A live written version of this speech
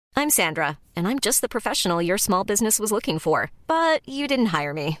I'm Sandra, and I'm just the professional your small business was looking for. But you didn't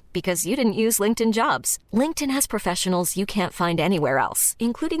hire me because you didn't use LinkedIn Jobs. LinkedIn has professionals you can't find anywhere else,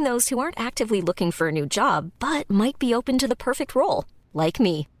 including those who aren't actively looking for a new job, but might be open to the perfect role, like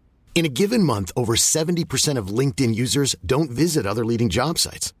me. In a given month, over 70% of LinkedIn users don't visit other leading job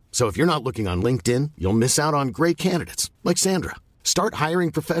sites. So if you're not looking on LinkedIn, you'll miss out on great candidates like Sandra. Start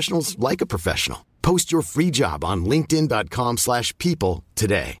hiring professionals like a professional. Post your free job on linkedin.com/people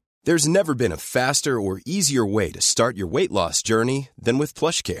today. There's never been a faster or easier way to start your weight loss journey than with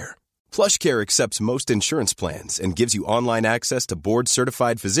PlushCare. PlushCare accepts most insurance plans and gives you online access to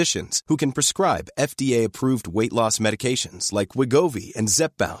board-certified physicians who can prescribe FDA-approved weight loss medications like Wegovy and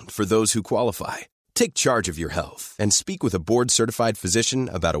Zepbound for those who qualify. Take charge of your health and speak with a board-certified physician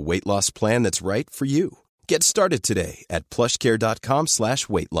about a weight loss plan that's right for you. Get started today at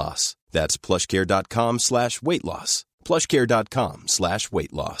plushcare.com/weightloss. That's plushcare.com/weightloss.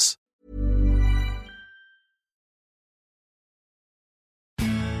 plushcare.com/weightloss.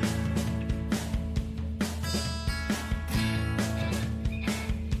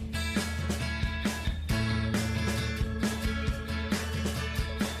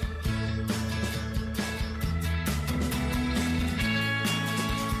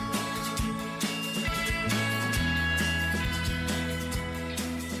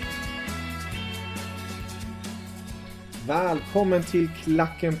 Välkommen till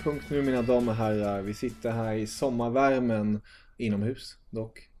Klacken.nu mina damer och herrar. Vi sitter här i sommarvärmen inomhus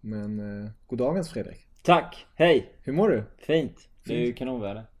dock. Men god dagens Fredrik. Tack, hej. Hur mår du? Fint, det är ju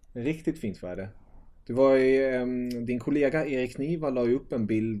kanonväder. Riktigt fint väder. Det var din kollega Erik Niva la ju upp en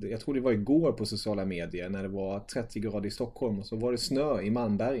bild, jag tror det var igår på sociala medier när det var 30 grader i Stockholm och så var det snö i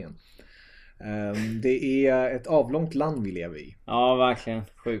Malmbergen. Det är ett avlångt land vi lever i. Ja, verkligen.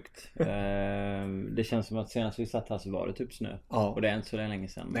 Sjukt. Det känns som att senast vi satt här så var det typ snö. Ja. Och det är inte så länge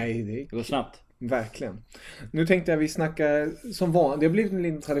sedan. Nej, det går snabbt. Verkligen. Nu tänkte jag vi snackar som vanligt. Det har blivit en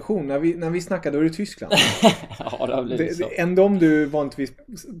liten tradition. När vi snackar då är det Tyskland. Ja, det har blivit så. Ändå om du vanligtvis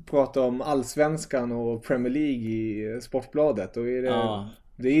pratar om Allsvenskan och Premier League i Sportbladet. Då är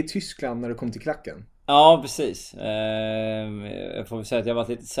det är Tyskland när du kommer till Klacken. Ja, precis. Jag får väl säga att jag har varit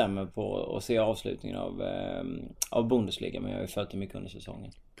lite sämre på att se avslutningen av Bundesliga, men jag har ju följt det mycket under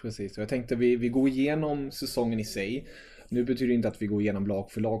säsongen. Precis, och jag tänkte vi går igenom säsongen i sig. Nu betyder det inte att vi går igenom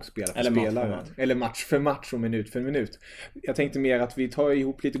lag för lag, spelare för spelare. Eller match för match och minut för minut. Jag tänkte mer att vi tar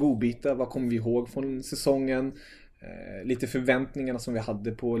ihop lite godbitar. Vad kommer vi ihåg från säsongen? Lite förväntningarna som vi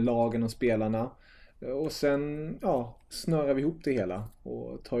hade på lagen och spelarna. Och sen snörar vi ihop det hela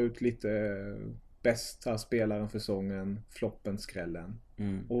och tar ut lite bästa spelaren för säsongen, floppen, skrällen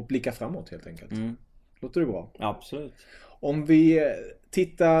och blicka framåt helt enkelt. Låter det bra? Absolut. Om vi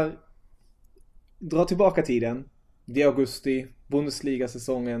drar tillbaka tiden, det är augusti,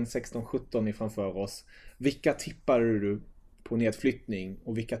 Bundesliga-säsongen 16-17 är framför oss. Vilka tippar du på nedflyttning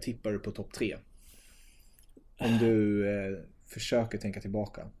och vilka tippar du på topp 3? Om du försöker tänka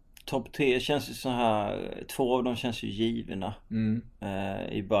tillbaka. Topp 3 känns ju så här, 2 av dem känns ju givna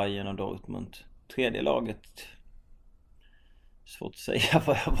i Bayern och Dortmund. Tredje laget, svårt att säga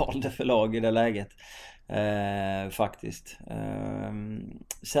vad jag valde för lag i det läget faktiskt.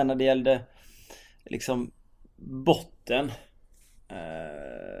 Sen när det gällde liksom botten,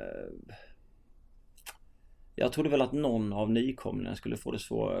 jag trodde väl att någon av nykomlingarna skulle få det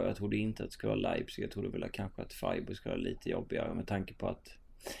svårare. Jag trodde inte att det skulle vara Leipzig. Jag trodde väl att kanske att Freiburg skulle vara lite jobbigare med tanke på att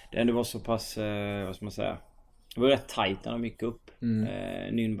det ändå var så pass, vad ska man säga, det var rätt tajt när de gick upp.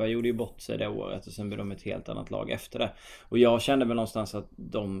 Nürnberg gjorde ju bort sig det året och sen blev de ett helt annat lag efter det. Och jag kände väl någonstans att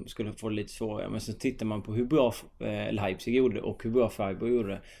de skulle få det lite svårare. Men sen tittar man på hur bra Leipzig gjorde det och hur bra Freiburg gjorde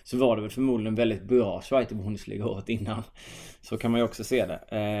det, så var det väl förmodligen väldigt bra Schweiz i Bundesliga året innan. Så kan man ju också se det.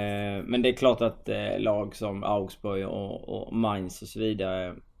 Men det är klart att lag som Augsburg och Mainz och så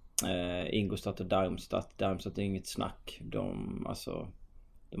vidare, Ingolstadt och Darmstadt är inget snack. De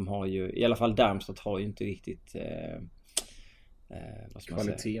har ju, i alla fall Darmstadt har ju inte riktigt vad ska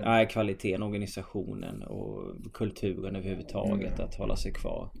man säga? Nej, kvaliteten, organisationen och kulturen överhuvudtaget att hålla sig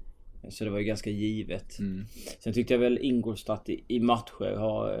kvar. Så det var ju ganska givet. Sen tyckte jag väl Ingolstadt i matcher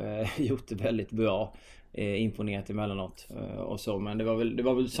har gjort det väldigt bra, imponerat emellanåt och så, men det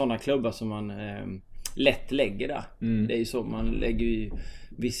var väl sådana klubbar som man lätt lägger där. Det är ju så, man lägger ju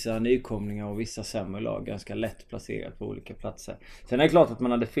vissa nykomlingar och vissa sämre lag ganska lätt placerat på olika platser. Sen är det klart att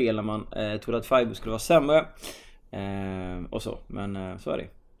man hade fel när man trodde att Freiburg skulle vara sämre och så, men så är det.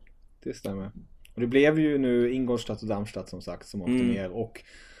 Det stämmer. Och det blev ju nu Ingolstadt och Darmstadt som sagt som åkte ner, och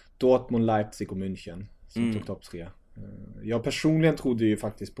Dortmund, Leipzig och München som tog topp 3. Jag personligen trodde ju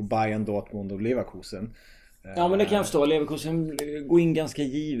faktiskt på Bayern, Dortmund och Leverkusen. Ja, men det kan jag förstå. Leverkusen går in ganska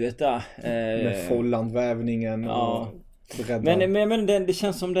givet där. Med Folland-vävningen och men det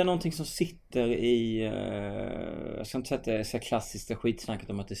känns som det är någonting som sitter i... jag ska inte säga att det är så klassiskt skitsnacket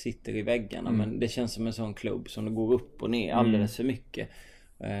om att det sitter i väggarna. Men det känns som en sån klubb som det går upp och ner alldeles för mycket.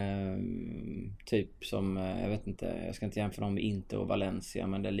 Typ som, jag vet inte, jag ska inte jämföra dem med Inter och Valencia,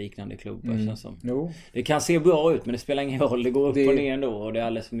 men det är liknande klubbar känns som. Jo. Det kan se bra ut, men det spelar ingen roll. Det går upp och ner ändå, och det är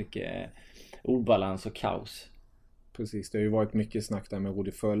alldeles för mycket obalans och kaos. Precis, det har ju varit mycket snack där med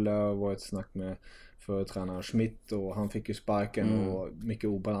Rudi Fölle och varit snack med förtränaren Schmidt, och han fick ju sparken och mycket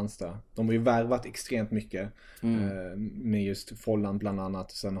obalans där. De har ju värvat extremt mycket med just Folland bland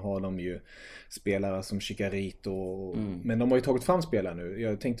annat. Sen har de ju spelare som Chicarito men de har ju tagit fram spelare nu.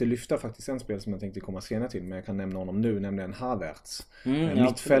 Jag tänkte lyfta faktiskt en spelare som jag tänkte komma senare till, men jag kan nämna honom nu, nämligen Havertz.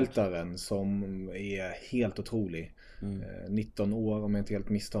 Mittfältaren som är helt otrolig. 19 år om jag inte helt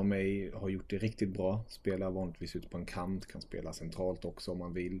misstar mig, har gjort det riktigt bra. Spelar vanligtvis ut på en kant, kan spela centralt också om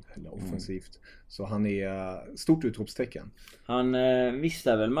man vill, eller offensivt. Så han är stort utropstecken. Han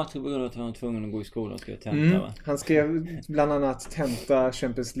visste väl matchen på grund av att han var tvungen att gå i skolan och skrev tenta, va? Han skrev bland annat tenta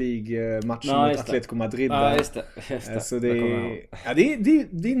Champions League-matchen mot Atletico Madrid. Ja, just det. Så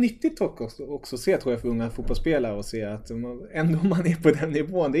det är nyttigt också att se, tror jag, för unga fotbollsspelare, och se att ändå man är på den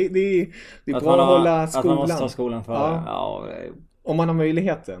nivån. Det är bra att hålla skolan. Att man måste ha skolan för om man har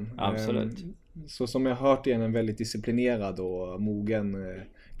möjligheten. Absolut. Så som jag har hört, är en väldigt disciplinerad och mogen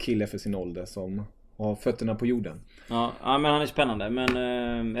kille för sin ålder som har fötterna på jorden. Ja, men han är spännande. Men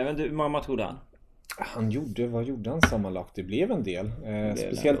jag vet inte hur många matcher han? Vad gjorde han sammanlagt? Det blev en del.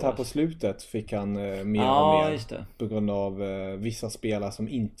 Speciellt här på slutet fick han mer och mer. Just det. På grund av vissa spelare som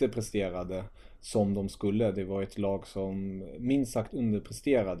inte presterade som de skulle. Det var ett lag som minst sagt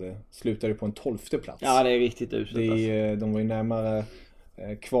underpresterade. Slutade på en 12:e plats. Ja, det är riktigt uselt. De var ju närmare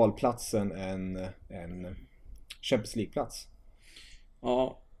kvalplatsen än Champions League-plats.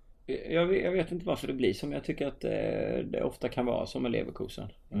 Ja, jag vet inte varför det blir som. Jag tycker att det ofta kan vara som med Leverkusen.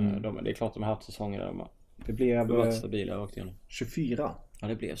 Det är klart de har haft säsonger där det blev varit stabila rakt igenom. 24. Ja,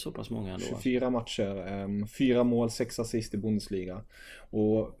 det blev så pass många ändå. 24 matcher, 4 mål, 6 assist i Bundesliga.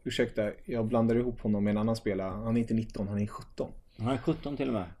 Och ursäkta, jag blandade ihop honom med en annan spelare. Han är inte 19, han är 17. Han är 17 till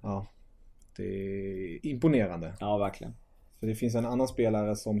och med. Ja, det är imponerande. Ja, verkligen. För det finns en annan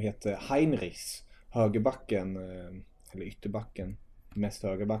spelare som heter Heinrichs, högerbacken, eller ytterbacken, mest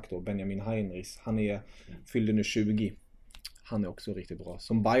högerback då, Benjamin Heinrichs. Han fyllde nu 20. Han är också riktigt bra.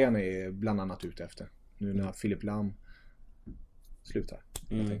 Som Bayern är bland annat ute efter. Nu när Philipp Lahm slutar,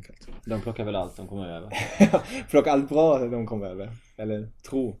 helt enkelt. De plockar väl allt de kommer över. Plockar allt bra de kommer över. Eller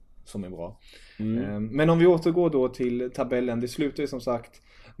tro som är bra. Men om vi återgår då till tabellen. Det slutar ju som sagt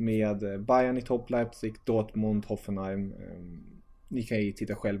med Bayern i topp, Leipzig, Dortmund, Hoffenheim. Ni kan ju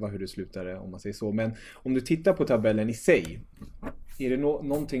titta själva hur det slutade, om man säger så. Men om du tittar på tabellen i sig, är det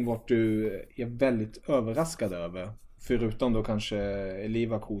någonting vart du är väldigt överraskad över? Förutom då kanske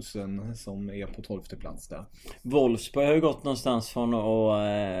Leverkusen som är på 12:e plats där. Wolfsburg har ju gått någonstans från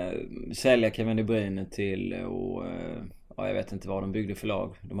att sälja Kevin De Bruyne till och jag vet inte vad de byggde för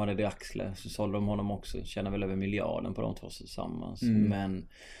lag. De hade Draxler, så sålde de honom också. Tjänar väl över miljarden på de två tillsammans. Men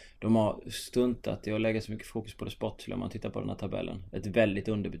de har stuntat i att lägga så mycket fokus på det sportsliga om man tittar på den här tabellen. Ett väldigt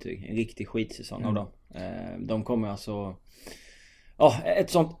underbetyg. En riktig skitsäsong av dem. De kommer alltså...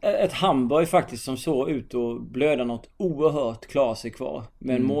 ett Hamburg faktiskt som såg ut och blöda något oerhört, klarar sig kvar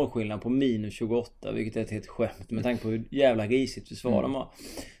med en målskillnad på -28, vilket är ett helt skämt med tanke på hur jävla risigt försvar de har.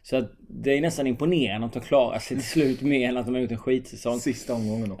 Så att det är nästan imponerande att de klarar sig till slut med än att de har gjort en skitsäsong. Sista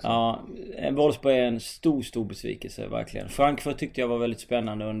omgången också. Ja, Wolfsburg är en stor besvikelse verkligen. Frankfurt tyckte jag var väldigt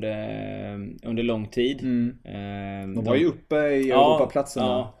spännande under lång tid. De var ju uppe i Europaplatserna.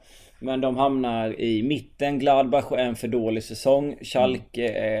 Ja. Men de hamnar i mitten. Gladbach är en för dålig säsong. Schalke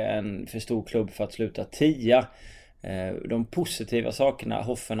är en för stor klubb för att sluta 10. De positiva sakerna,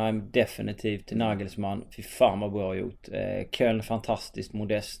 Hoffenheim definitivt, Nagelsmann, fy fan vad bra gjort. Köln fantastiskt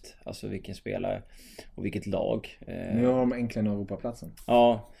modest, alltså vilken spelare och vilket lag. Nu har de äntligen Europaplatsen.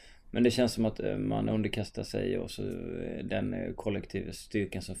 Ja, men det känns som att man underkastar sig och så den kollektiva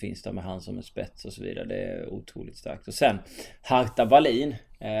styrkan som finns där med han som en spets och så vidare. Det är otroligt starkt. Och sen Hertha Berlin,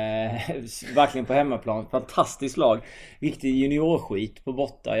 verkligen på hemmaplan, fantastiskt lag. Riktig juniorskit på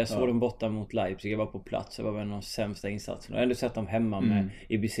borta. Jag såg dem borta mot Leipzig, jag var på plats. Det var en av de sämsta insatserna. Jag har ändå sett dem hemma med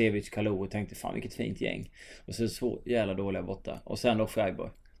Ibisevic, Kalou och tänkte fan vilket fint gäng. Och så så jävla dåliga borta. Och sen då Freiburg.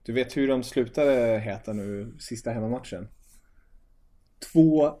 Du vet hur de slutade heta nu sista hemmamatchen?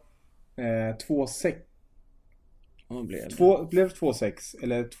 2-6. Blev 2-6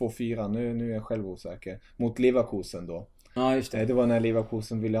 eller 2-4, nu är jag själv osäker. Mot Leverkusen då. Ja, just det. Det var när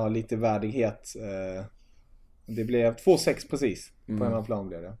Leverkusen ville ha lite värdighet Det blev 2-6 precis. På hemmaplan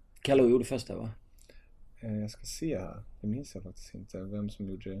blev det. Kalou gjorde första, va? Jag ska se här. Det minns jag faktiskt inte. Vem som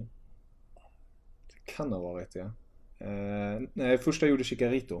gjorde det. Det kan ha varit det. Nej, första gjorde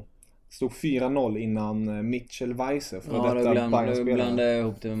Chicarito. Stod 4-0 innan Mitchell Weiser. För detta Bayern blandade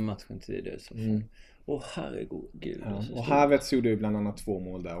ihop det med matchen tidigare. Herregud. Ja. Och Havertz gjorde ju bland annat 2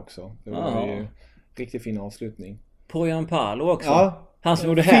 mål där också. Det var ju riktigt fin avslutning. Poyan Palo också. Ja. Han som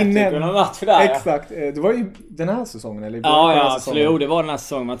gjorde hattrick under matchen där. Exakt. Det var ju den här säsongen. Eller absolut. Det var den här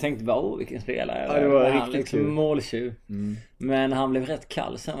säsongen. Man tänkte bara, vilken spelare. Ja, det var han riktigt liksom kul. Måltjuv. Men han blev rätt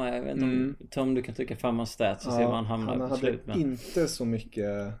kall sen. Jag vet inte om Tom, du kan trycka fram hans stats och se vad han hamnade på slut. Han hade inte så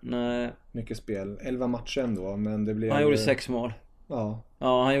mycket spel. 11 matcher ändå. Men det blev... Han gjorde 6 mål. Ja,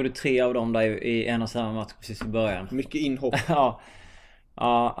 han gjorde 3 av dem där i en och samma match precis i början. Mycket inhopp.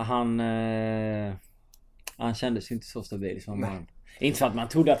 Han kändes inte så stabil som han. Inte för att man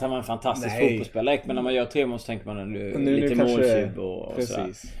trodde att han var en fantastisk fotbollsspelare, men när man gör 3 mål så tänker man lite måltjuv och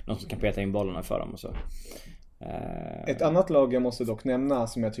sådär. Någon som kan peta in bollarna för dem och så. Ett annat lag jag måste dock nämna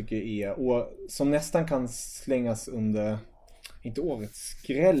som jag tycker är, och som nästan kan slängas under, inte årets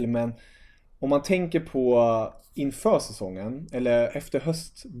skräll, men om man tänker på inför säsongen eller efter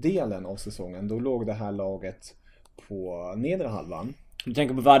höstdelen av säsongen, då låg det här laget på nedre halvan. Du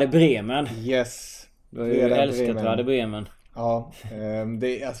tänker på Werder Bremen? Yes. Du har ju älskat Werder Bremen. Ja,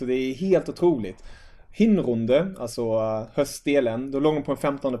 det är helt otroligt. Hinrunde, alltså höstdelen, då låg de på en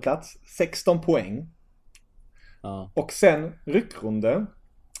 15:e plats, 16 poäng. Ja. Och sen ryckrunde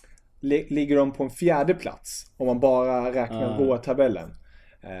ligger de på en 4:e plats om man bara räknar råa tabellen.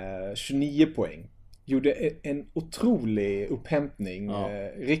 29 poäng. Gjorde en otrolig upphämtning.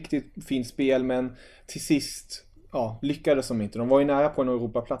 Riktigt fint spel, men till sist lyckades de inte. De var ju nära på en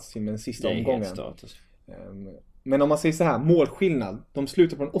Europaplats till den sista omgången. Men om man säger så här, målskillnad. De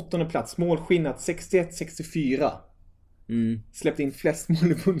slutar på en 8:e plats. Målskillnad 61-64. Släppte in flest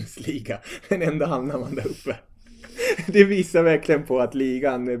mål i Bundesliga. Men ändå hamnar man där uppe. Det visar verkligen på att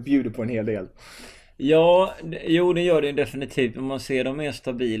ligan bjuder på en hel del. Ja, det gör det definitivt. Om man ser de mer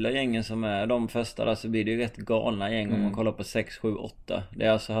stabila gängen som är de första där, så blir det ju rätt galna gäng om man kollar på 6, 7, 8. Det är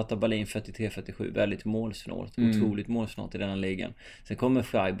alltså Hertha Berlin 43-47, väldigt målsnålt. Otroligt målsnålt i den här ligan. Sen kommer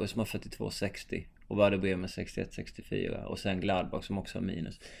Freiburg som har 42-60 och Werder Bremen 61-64 och sen Gladbach som också har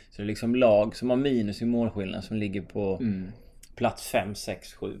minus. Så det är liksom lag som har minus i målskillnad som ligger på plats 5,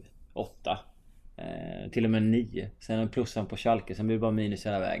 6, 7, 8. Till och med 9. Sen en plussan på Schalke. Sen blir det bara minus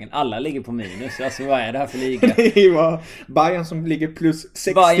hela vägen. Alla ligger på minus. Alltså vad är det här för liga? Det var Bayern som ligger plus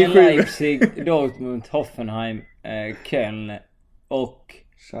 67. Bayern, Leipzig, Dortmund, Hoffenheim, Köln och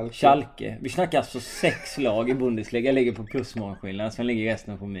Schalke. Vi snackar alltså 6 lag i Bundesliga ligger på plusmålskillnad. Sen ligger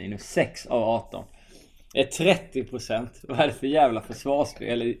resten på minus. 6 av 18. Det är 30%. Vad är det för jävla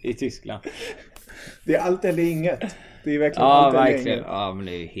försvarsspel i Tyskland? Det är allt eller inget. Det är verkligen allt eller verkligen. inget. Ja, men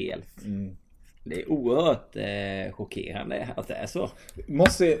det är ju helt... Det är oerhört chockerande att det är så.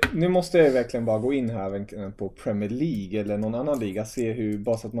 Nu måste jag verkligen bara gå in här på Premier League eller någon annan liga. Se hur,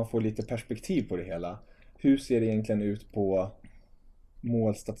 bara så att man får lite perspektiv på det hela. Hur ser det egentligen ut på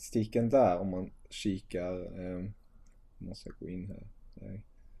målstatistiken där om man kikar? Måste jag gå in här. Nej.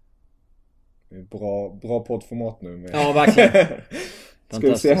 Det är bra poddformat nu. Ja, verkligen. Ska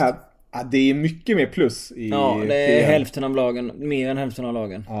vi se här. Det är mycket mer plus i... Ja, det är hälften av lagen. Mer än hälften av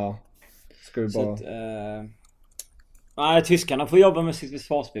lagen. Ja. Ska vi bara... tyskarna får jobba med sitt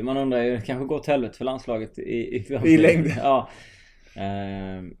försvarsspel. Man undrar ju, kanske gå till helvete för landslaget i längden. Ja.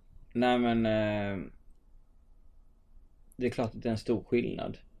 Nej men det är klart att det är en stor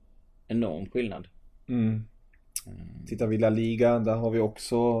skillnad. Enorm skillnad. Tittar vi La Liga, där har vi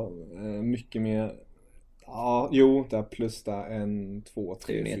också mycket mer. Där plus där 1, 2,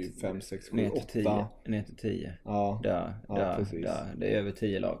 3, 4, 5, 6, 7, 8. Ner till 10. Ja. Där. Det är över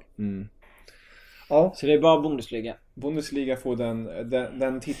 10 lag. Ja. Så det är bara Bundesliga. Bundesliga får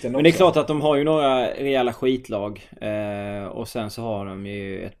den titeln också. Men det är klart att de har ju några rejäla skitlag. Och sen så har de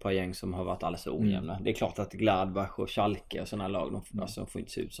ju ett par gäng som har varit alldeles ojämna. Det är klart att Gladbach och Schalke och sådana lag, de får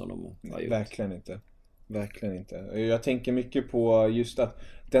inte se ut som de har gjort. Verkligen inte. Jag tänker mycket på just att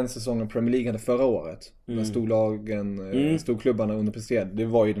den säsongen Premier League hade förra året. Där storklubbarna underpresterade. Det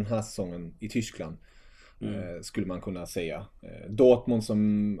var ju den här säsongen i Tyskland. Skulle man kunna säga. Dortmund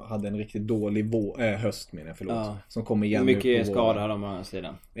som hade en riktigt dålig höst som kommer igen. Mycket skada de här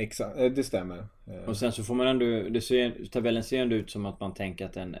sidan. Exakt, det stämmer. Och sen så får man ändå, tabellen ser ändå ut som att man tänker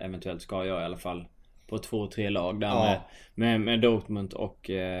att den eventuellt ska göra i alla fall på 2-3 lag där med Dortmund och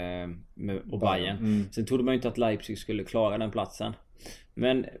Bayern. Sen trodde man ju inte att Leipzig skulle klara den platsen.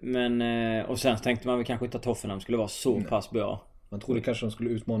 Men och sen tänkte man väl kanske inte att Hoffenheim skulle vara så pass bra. Man trodde kanske de skulle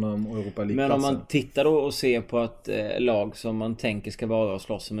utmana om Europa League-platsen. Men om man tittar då och ser på att lag som man tänker ska vara och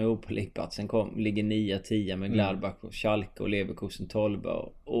slåss om Europa League-platsen ligger 9-10 med Gladbach och Schalke och Leverkusen 12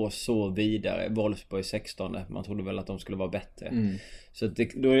 och så vidare. Wolfsburg 16. Man trodde väl att de skulle vara bättre. Så att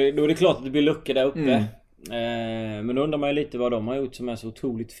då är det klart att det blir luckor där uppe. Men då undrar man ju lite vad de har gjort som är så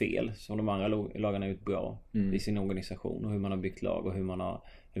otroligt fel, som de andra lagarna har gjort bra i sin organisation, och hur man har byggt lag och hur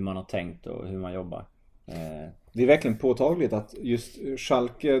man har tänkt och hur man jobbar. Det är verkligen påtagligt att just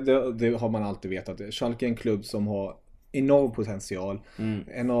Schalke, det har man alltid vetat. Schalke är en klubb som har enorm potential.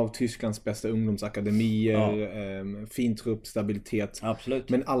 En av Tysklands bästa ungdomsakademier, fin trupp, stabilitet. Absolut.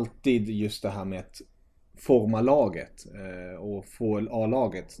 Men alltid just det här med att forma laget och få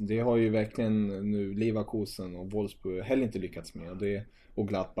A-laget. Det har ju verkligen nu Leverkusen och Wolfsburg heller inte lyckats med. Och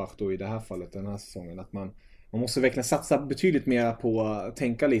Gladbach då i det här fallet den här säsongen. Att man måste verkligen satsa betydligt mer på att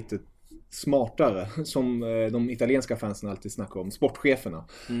tänka lite smartare, som de italienska fansen alltid snackar om, sportcheferna.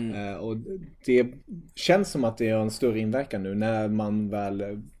 Och det känns som att det är en större inverkan nu när man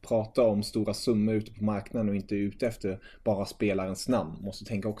väl pratar om stora summor ute på marknaden och inte är ute efter bara spelarens namn. Måste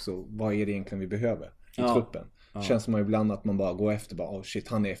tänka också, vad är det egentligen vi behöver i truppen? Känns som ibland att man bara går efter, shit,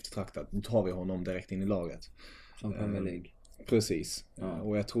 han är eftertraktad, då tar vi honom direkt in i laget. Som Premier League. Precis.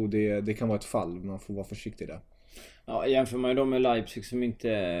 Och jag tror det kan vara ett fall, man får vara försiktig där. Ja, jämför man ju då med Leipzig som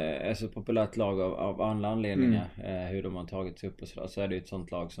inte är så populärt lag av andra anledningar, hur de har tagit upp och sådär, så är det ju ett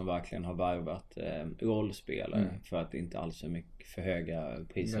sånt lag som verkligen har värvat rollspelare för att det inte alls är mycket för höga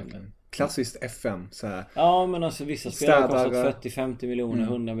priser. Klassiskt FM så här. Ja, men alltså vissa spelare har kostat 40-50 miljoner,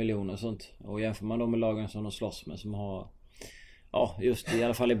 100 miljoner och sånt. Och jämför man då med lagen som de slåss med som har, just i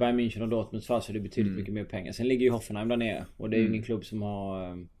alla fall i Bayern München och Dortmunds fall, så är det betydligt mycket mer pengar. Sen ligger ju Hoffenheim där nere och det är ju ingen klubb som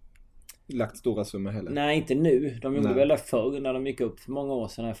har lagt stora summor heller. Nej, inte nu. De gjorde väl det förr när de gick upp för många år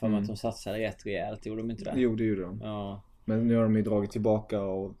sedan, för att de satsade rätt rejält. Gjorde de inte det? Jo, det gjorde de. Ja. Men nu har de ju dragit tillbaka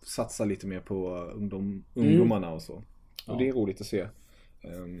och satsar lite mer på ungdomarna och så. Och det är roligt att se.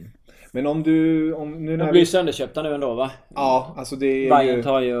 Men om nu när de blir sönderköpta nu ändå, va? Ja, alltså det är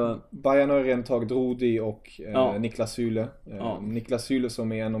Bayern har ju redan tagit Rudi och Niklas Süle. Niklas Süle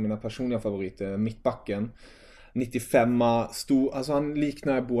som är en av mina personliga favoriter, mittbacken. 95a, stor, alltså han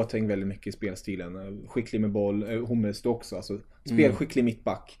liknar Boateng väldigt mycket i spelstilen. Skicklig med boll, Hummels också, alltså spelskicklig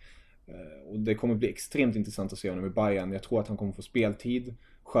mittback. Och det kommer bli extremt intressant att se honom i Bayern. Jag tror att han kommer få speltid.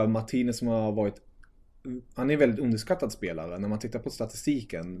 Javi Martinez som har varit, han är väldigt underskattad spelare. När man tittar på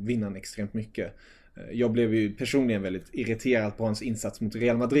statistiken vinner han extremt mycket. Jag blev ju personligen väldigt irriterad på hans insats mot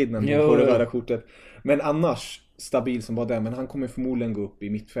Real Madrid när han får det röda kortet. Men annars stabil som var där, men han kommer förmodligen gå upp i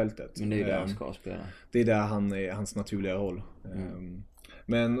mittfältet. Men det är där han ska spela. Det är där han är hans naturliga roll.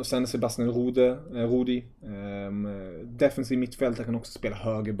 Men och sen Sebastian Rudi, defensiv mittfältare, kan också spela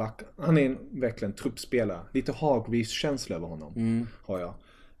högerback. Han är verkligen truppspelare. Lite Hargreaves-känsla över honom har jag.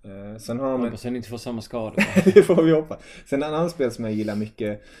 Sen har de sen inte får samma skada. Det får vi hoppas. Sen en annan spel som jag gillar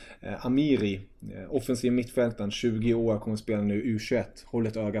mycket, Amiri, offensiv mittfältaren, 20 år, kommer spela nu U21. Håll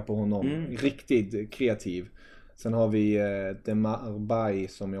ett öga på honom. Riktigt kreativ. Sen har vi Demar Bay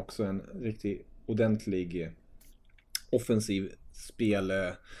som är också en riktigt ordentlig offensiv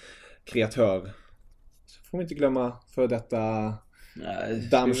spelkreatör. Så får vi inte glömma för detta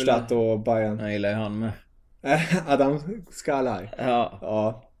Darmstadt och Bayern. Jag gillar han med. Adam Skalaj.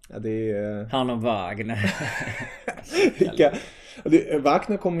 Ja, det är han och Wagner.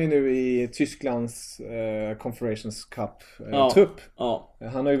 Wagner kommer ju nu i Tysklands Confederations Cup-trupp.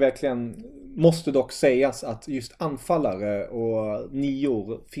 Han har ju verkligen, måste dock sägas att just anfallare och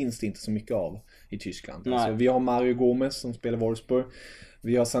nior finns det inte så mycket av i Tyskland. Alltså, vi har Mario Gomez som spelar Wolfsburg.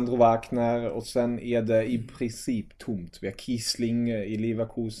 Vi har Sandro Wagner och sen är det i princip tomt. Vi har Kiesling i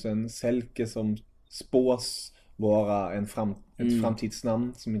Leverkusen, Selke som spås vara ett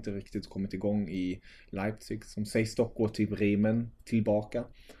framtidsnamn som inte riktigt kommit igång i Leipzig, som sägs dock gå till Bremen tillbaka.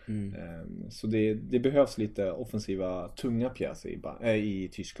 Så det behövs lite offensiva tunga pjäser i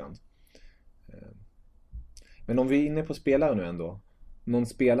Tyskland. Men om vi är inne på spelare nu ändå, någon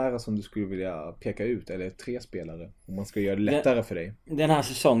spelare som du skulle vilja peka ut, eller 3 spelare, om man ska göra det lättare för dig den här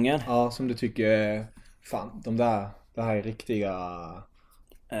säsongen? Ja, som du tycker fan, det här är riktiga.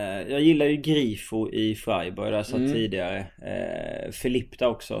 Jag gillar ju Grifo i Freiburg, där sa tidigare. Filippa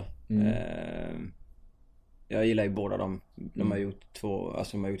också. Jag gillar ju båda dem. De har gjort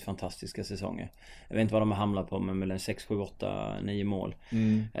de har gjort fantastiska säsonger. Jag vet inte vad de har hamnat på, men mellan 6, 7, 8, 9 mål.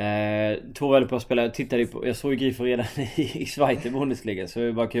 2 väldigt bra spelare. Jag såg ju Grifo redan i Schweiz Bundesliga, så det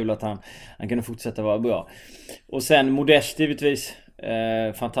är bara kul att han kunde fortsätta vara bra. Och sen Modest givetvis.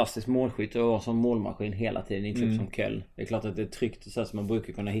 Fantastisk målskytt och som målmaskin hela tiden i en klubb som Köln. Det är klart att det är tryggt så att man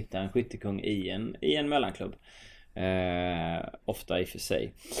brukar kunna hitta en skyttekung i en mellanklubb. Ofta i och för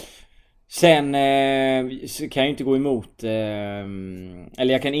sig. Sen så kan jag inte gå emot eller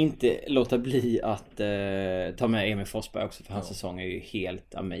jag kan inte låta bli att ta med Emil Forsberg också, för hans säsong är ju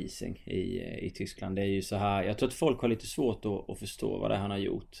helt amazing i Tyskland. Det är ju så här, jag tror att folk har lite svårt att förstå vad det är han har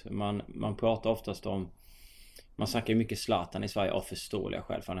gjort. Man pratar oftast om, man snackar ju mycket Zlatan i Sverige av förståeliga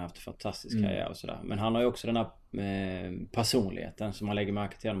skäl, för han har haft en fantastisk karriär och sådär. Men han har ju också den här personligheten som man lägger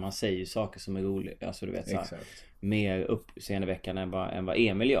märke till honom. Han säger ju saker som är roliga, alltså du vet så här, mer uppseendeväckande än vad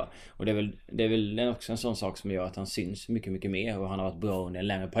Emil gör. Och det är väl också en sån sak som gör att han syns mycket, mycket mer, och han har varit bra under en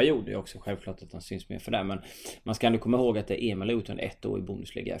längre period. Det är också självklart att han syns mer för det, men man ska ändå komma ihåg att det Emil har gjort under 1 år i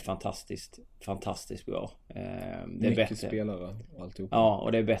Bundesliga är fantastiskt bra. Det är mycket bättre spelare och alltihop. Ja,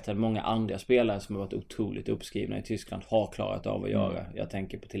 och det är bättre än många andra spelare som har varit otroligt uppskrivna i Tyskland har klarat av att göra. Jag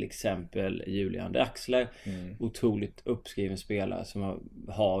tänker på till exempel Julian Draxler, otroligt uppskriven spelare som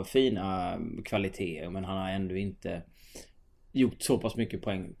har fina kvaliteter, men han har ändå inte gjort så pass mycket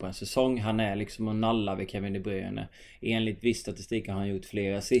poäng på en säsong. Han är liksom att nalla vid Kevin De Bruyne. Enligt viss statistik har han gjort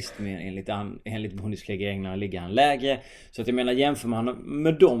flera assist, men enligt Bundesliga i England ligger han lägre. Så att jag menar, jämför man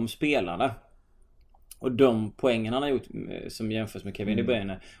med de spelarna och de poängen han har gjort som jämförs med Kevin De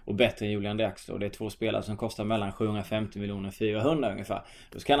Bruyne och bättre än Julian Draxler, och det är 2 spelare som kostar mellan 750 miljoner och 400 ungefär,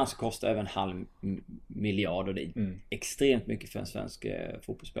 då ska han alltså kosta över 500 miljoner, och det är extremt mycket för en svensk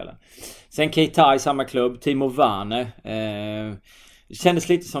fotbollsspelare. Sen Keita i samma klubb, Timo Werner kändes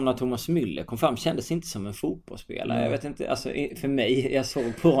lite som när Thomas Müller kom fram, kändes inte som en fotbollsspelare. Jag vet inte, alltså för mig, jag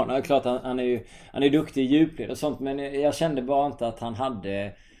såg på honom, klart han är duktig i djupled och sånt, men jag kände bara inte att han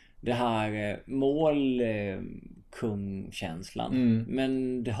hade det här målkungkänslan.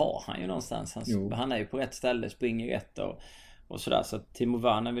 Men det har han ju någonstans. Han är ju på rätt ställe, springer rätt och sådär. Så Timo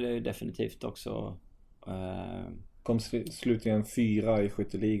Werner vill jag ju definitivt också kom slutligen 4 i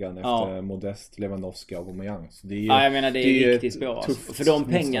skytteligan efter Modest, Lewandowski och Aubameyang. Så det är ju, jag menar, det är riktigt bra. För de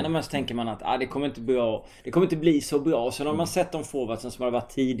pengarna man tänker man att det kommer inte bli så bra. Så när man sett de forwardsen som har varit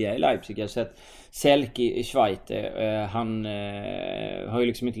tidigare i Leipzig, jag har sett Selke i Schweiz, han har ju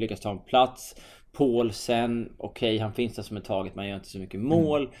liksom inte lyckats ta en plats. Paulsen, han finns där som ett taget, man gör inte så mycket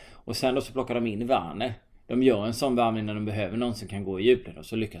mål. Och sen då så plockar de in Werner. De gör en sån värvning när de behöver någon som kan gå i djupled, och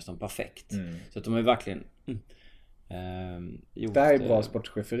så lyckas de perfekt. Så att de har ju verkligen det här är bra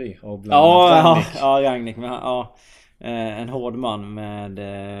sportcheferi. Rangnick, men en hård man med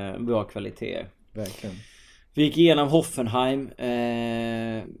bra kvalitet. Verkligen. Vi gick igenom Hoffenheim,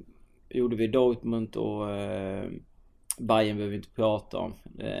 gjorde vi Dortmund och Bayern behöver vi inte prata om.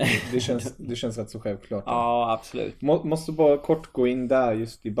 Det känns rätt så självklart. Ja, absolut. Måste bara kort gå in där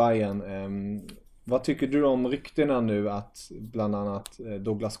just i Bayern. Vad tycker du om ryktena nu att bland annat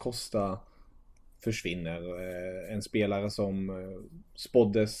Douglas Costa försvinner? En spelare som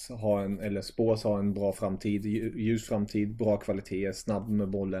spås ha en bra framtid, ljus framtid, bra kvalitet, snabb med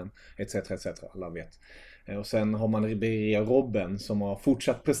bollen, etc. Alla vet. Och sen har man Ribéry Robben som har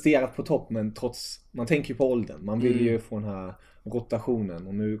fortsatt presterat på topp, men trots, man tänker på åldern. Man vill ju få den här rotationen,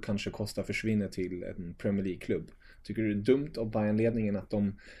 och nu kanske Costa försvinner till en Premier League-klubb. Tycker du det är dumt av Bayern-ledningen att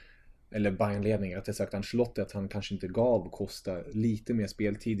Bayern-ledningen, att det sagt Ancelotti, att han kanske inte gav Costa lite mer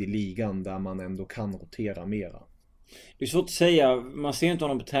speltid i ligan där man ändå kan rotera mera? Det är svårt att säga, man ser inte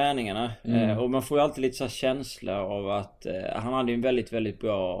honom på träningarna och man får ju alltid lite så här känsla av att han hade en väldigt, väldigt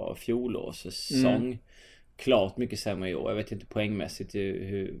bra fjolårssäsong. Klart mycket sämre i år. Jag vet inte poängmässigt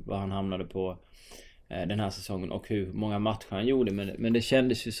vad han hamnade på den här säsongen och hur många matcher han gjorde, men det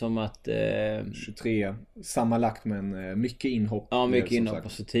kändes ju som att 23 sammanlagt, men mycket inhopp. Ja, mycket inhopp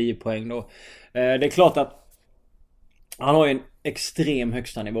och så 10 poäng då. Det är klart att han har ju en extrem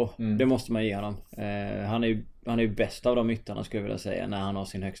högsta nivå. Det måste man ge honom. Han är ju bäst av de yttarna, skulle jag vilja säga, när han har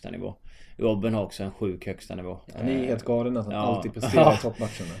sin högsta nivå. Robben har också en sjuk högsta nivå. Han är helt galen att han alltid presterar i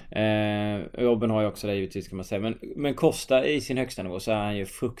toppmatcherna. Robben har ju också det, givetvis, kan man säga. Men Costa i sin högsta nivå så är han ju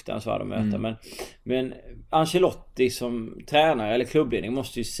fruktansvärd att möta. Men Ancelotti som tränare eller klubbledning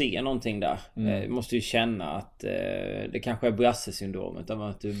måste ju se någonting där. Måste ju känna att det kanske är Brasse-syndromet, av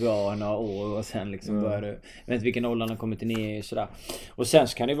att du är bra några år och sen liksom börjar du, jag vet inte vilken ålder han har kommit ner i sådär. Och sen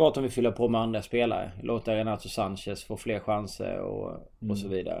så kan det ju vara att de vill fylla på med andra spelare. Låta Renato Sanchez få fler chanser och så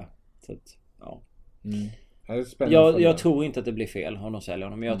vidare. Så att, jag tror inte att det blir fel om de säljer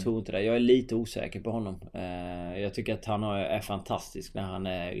honom, men jag tror inte det. Jag är lite osäker på honom. Jag tycker att han är fantastisk när han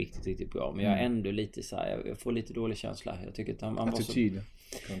är riktigt, riktigt bra, men jag är ändå lite så här, jag får lite dålig känsla. Jag tycker att han attityd var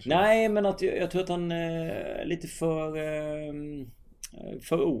så... Nej, men att jag tror att han är lite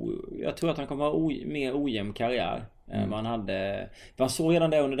jag tror att han kommer ha mer ojämn karriär än man hade. Man såg redan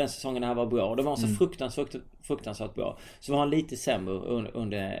det under den säsongen när han var bra, och det var så fruktansvärt bra. Så var han lite sämre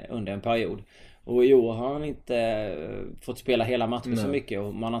under en period. Och i år har han inte fått spela hela matchen så mycket.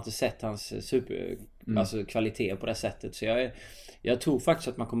 Och man har inte sett hans alltså kvalitet på det sättet. Så jag tror faktiskt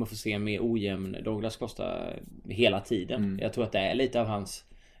att man kommer få se en mer ojämn Douglas Costa hela tiden. Jag tror att det är lite av hans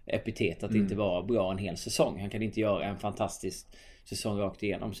epitet att inte vara bra en hel säsong. Han kan inte göra en fantastisk säsong rakt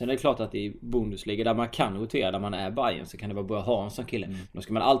igenom. Sen är det klart att i Bundesliga där man kan rotera, där man är Bayern, så kan det vara bra att ha en sån kille. Men då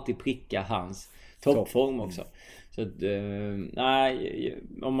ska man alltid pricka hans toppform också. Så att, nej,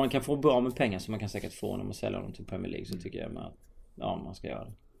 om man kan få bra med pengar, så man kan säkert få honom och sälja honom till Premier League, så tycker jag att man ska göra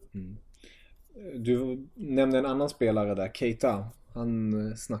det. Du nämnde en annan spelare där, Keita. Han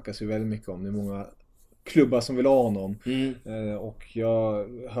snackas ju väldigt mycket om. Det är många klubbar som vill ha honom. Och jag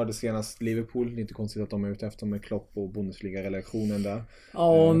hörde senast Liverpool, inte konstigt att de är ute efter med Klopp och Bundesliga-relationen där.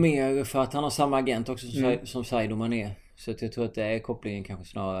 Ja, mer för att han har samma agent också som Sadio Mané. Så att jag tror att det är kopplingen kanske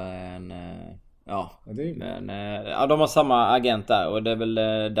snarare än... Men de har samma agent där, och det är väl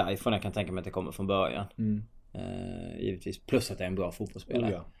därifrån jag kan tänka mig att det kommer från början. Givetvis, plus att det är en bra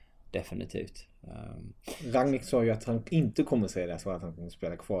fotbollsspelare. Definitivt. Rangnick sa ju att han inte kommer säga det, så att han kommer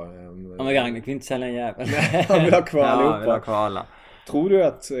spela kvar. Men Rangnick vill inte sälja en jävel. Han vill ha kvar allihopa. Vill ha kvar alla. Tror du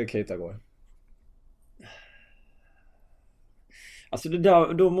att Keita går? Alltså det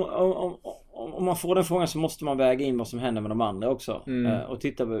där, om man får den frågan så måste man väga in vad som händer med de andra också. Och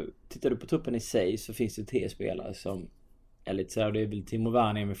tittar du på truppen i sig, så finns det 3 spelare som är lite sådär. Det är väl Timo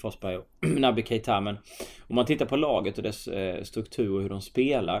Werner med Forsberg och Naby Keita. Men om man tittar på laget och dess struktur och hur de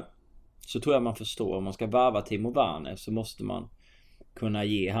spelar, så tror jag man förstår. Om man ska varva Timo Werner, så måste man kunna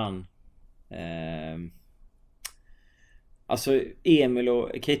ge han alltså Emil och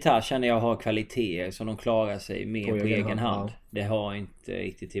Keita känner jag har kvaliteter som de klarar sig med på egen hand. Ja. Det har inte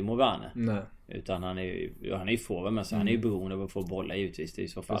riktigt Timo Werner. Nej. Utan han är ju forward, men så han är ju beroende av att få bollar givetvis. Det är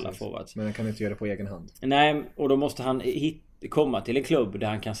så för alla forwards. Men han kan inte göra det på egen hand. Nej, och då måste han komma till en klubb där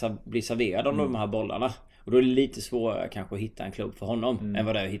han kan bli serverad av de här bollarna. Och då är det lite svårare kanske att hitta en klubb för honom än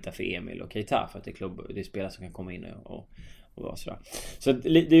vad det är att hitta för Emil och Keita. För att det är spelare som kan komma in och vara sådär. Så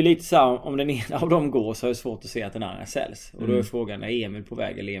det är lite så här, om den ena av dem går, så är det svårt att se att den andra säljs. Och då är frågan, är Emil på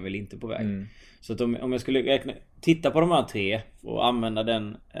väg eller Emil inte på väg? Så att om jag skulle titta på de här 3 och använda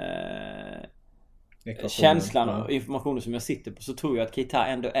den känslan och informationen som jag sitter på, så tror jag att Keita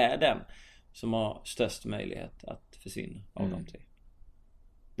ändå är den som har störst möjlighet att försvinna av de 3.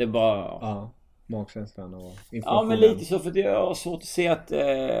 Det är bara... magkänslan och informationen. Ja, men lite så, för det är svårt att se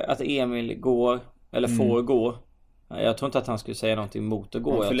att Emil går eller får gå. Jag tror inte att han skulle säga någonting mot att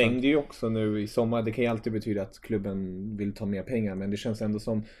gå. Han förlängde ju också nu i sommar. Det kan ju alltid betyda att klubben vill ta mer pengar, men det känns ändå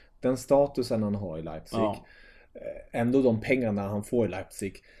som den statusen han har i Leipzig. Ändå de pengarna han får i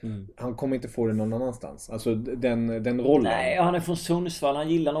Leipzig, han kommer inte få det någon annanstans. Alltså den rollen. Nej, han är från Sundsvall. Han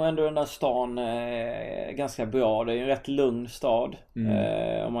gillar nog ändå den där stan ganska bra. Det är en rätt lugn stad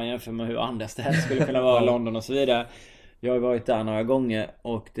om man jämför med hur andra städer skulle kunna vara i London och så vidare. Jag har varit där några gånger,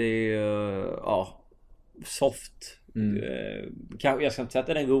 och det är soft. Jag ska inte säga att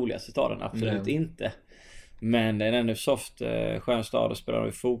det är den roligaste staden, absolut inte. Men det är ändå soft, skön stad, och spelar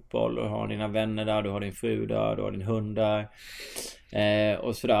du fotboll och har dina vänner där, du har din fru där, du har din hund där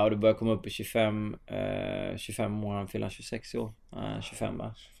och sådär, och du börjar komma upp i 25 år, han fyller 26 år, 25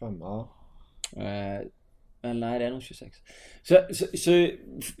 va? 25, ja. Eller nej, det är nog 26. Så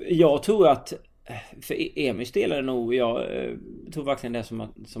jag tror att för Emils del är det nog, jag tror verkligen det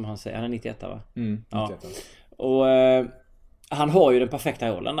som han säger, han är 91 va? 91. Ja. Och han har ju den perfekta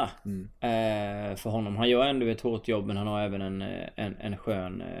rollen där för honom. Han gör ändå ett hårt jobb, men han har även en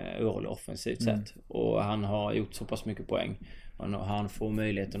skön roll offensivt sett. Och han har gjort så pass mycket poäng. Han får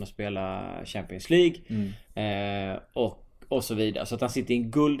möjligheten att spela Champions League och så vidare. Så att han sitter i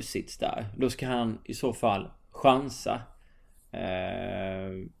en guldsits där. Då ska han i så fall chansa.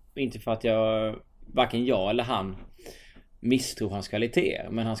 Inte för att varken jag eller han misstror hans kvaliteter,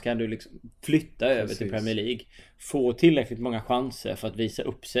 men han ska ändå liksom flytta över till Premier League, få tillräckligt många chanser för att visa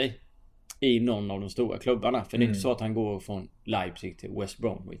upp sig i någon av de stora klubbarna. För det är inte så att han går från Leipzig till West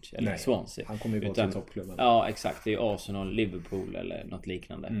Bromwich eller Swansea. Han kommer ju gå till toppklubben. Ja, exakt. Det är Arsenal, Liverpool eller något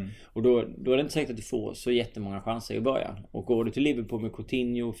liknande. Och då är det inte säkert att du får så jättemånga chanser i början. Och går du till Liverpool med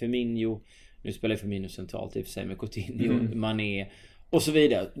Coutinho, Firmino, nu spelar Firmino centralt i och för sig med Coutinho, Mané och så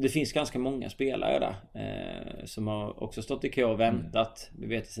vidare. Det finns ganska många spelare där som har också stått i kö och väntat. Vi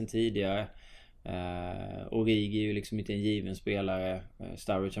vet det sedan tidigare. Origi är ju liksom inte en given spelare.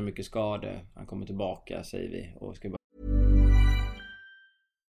 Sturridge har mycket skador. Han kommer tillbaka, säger vi. Och ska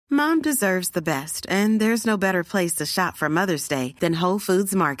Mom deserves the best, and there's no better place to shop for Mother's Day than Whole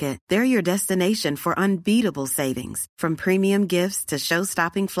Foods Market. They're your destination for unbeatable savings, from premium gifts to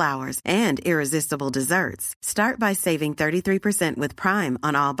show-stopping flowers and irresistible desserts. Start by saving 33% with Prime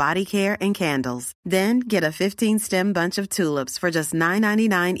on all body care and candles. Then get a 15-stem bunch of tulips for just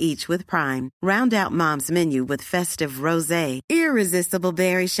 $9.99 each with Prime. Round out Mom's menu with festive rosé, irresistible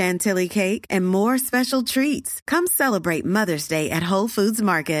berry chantilly cake, and more special treats. Come celebrate Mother's Day at Whole Foods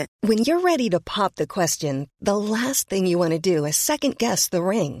Market. When you're ready to pop the question, the last thing you want to do is second-guess the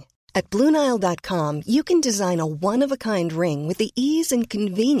ring. At BlueNile.com, you can design a one-of-a-kind ring with the ease and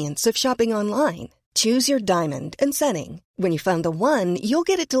convenience of shopping online. Choose your diamond and setting. When you find the one, you'll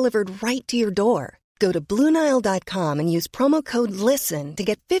get it delivered right to your door. Go to BlueNile.com and use promo code LISTEN to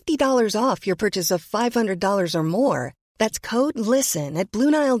get $50 off your purchase of $500 or more. That's code LISTEN at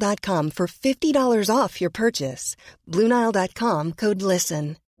BlueNile.com for $50 off your purchase. BlueNile.com, code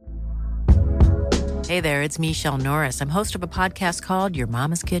LISTEN. Hey there, it's Michelle Norris. I'm host of a podcast called Your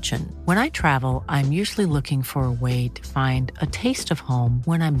Mama's Kitchen. When I travel, I'm usually looking for a way to find a taste of home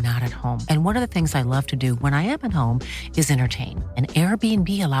when I'm not at home. And one of the things I love to do when I am at home is entertain. And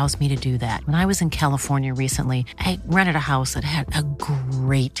Airbnb allows me to do that. When I was in California recently, I rented a house that had a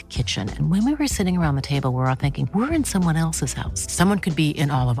great kitchen. And when we were sitting around the table, we were all thinking, we're in someone else's house. Someone could be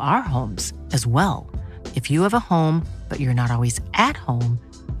in all of our homes as well. If you have a home, but you're not always at home,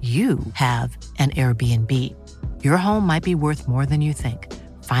 you have an Airbnb. Your home might be worth more than you think.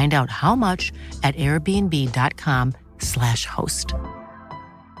 Find out how much at airbnb.com/host.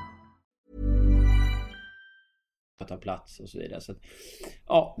 Ta plats och så vidare. Så att,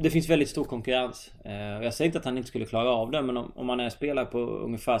 ja, det finns väldigt stor konkurrens. Jag säger inte att han inte skulle klara av det, men om man är spelare på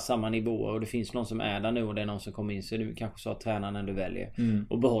ungefär samma nivå och det finns någon som är där nu och det är någon som kommer in, så är det kanske så att tränaren ändå väljer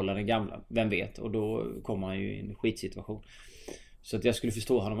och behålla den gamla. Vem vet? Och då kommer han ju i en skitsituation. Så att jag skulle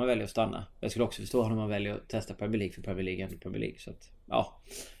förstå honom att välja att stanna. Jag skulle också förstå honom att välja att testa Premier League för Premier League. Så att, ja,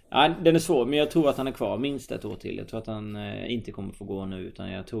 den är svår, men jag tror att han är kvar minst ett år till. Jag tror att han inte kommer få gå nu,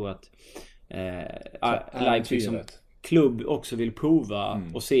 utan jag tror att Leipzig som klubb också vill prova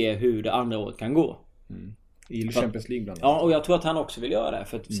och se hur det andra året kan gå. I Champions League bland annat. Ja, och jag tror att han också vill göra det.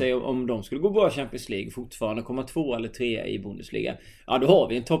 För att säga, om de skulle gå bra i Champions League, fortfarande komma 2 eller 3 i Bundesliga, ja, då har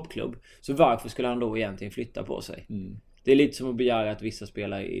vi en toppklubb. Så varför skulle han då egentligen flytta på sig? Det är lite som att begära att vissa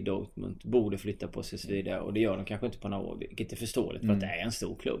spelare i Dortmund borde flytta på sig så vidare. Och det gör de kanske inte på några år, vilket är förståeligt, för att det är en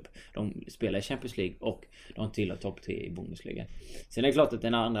stor klubb. De spelar i Champions League och de tillhör topp 3 i Bundesliga. Sen är det klart att det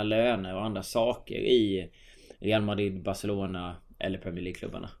är andra löner och andra saker i Real Madrid, Barcelona eller Premier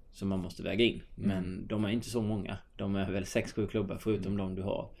League-klubbarna som man måste väga in. Men de är inte så många. De är väl 6-7 klubbar förutom de du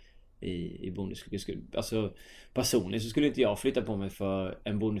har i Bundesliga. Alltså personligen så skulle inte jag flytta på mig för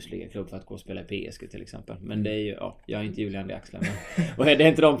en Bundesliga-klubb för att gå och spela i PSG till exempel. Men det är ju, ja, jag är inte Julian de Axler, och det är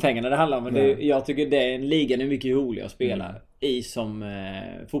inte de pengarna det handlar om. Men jag tycker det är en ligan är mycket roligare att spela i som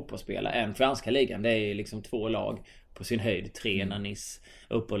fotbollsspelare än franska ligan. Det är liksom 2 lag på sin höjd, 3 när Nice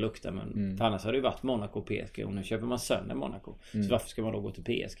upp och lukta. Men för annars har det ju varit Monaco och PSG, och nu köper man sönder Monaco. Så varför ska man då gå till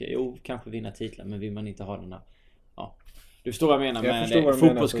PSG? Jo, kanske vinna titlar, men vill man inte ha den här, ja. Du förstår vad jag menar med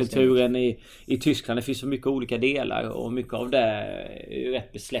fotbollskulturen i Tyskland. Det finns så mycket olika delar, och mycket av det är ju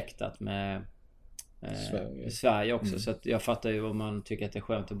rätt besläktat med Sverige också. Så att jag fattar ju om man tycker att det är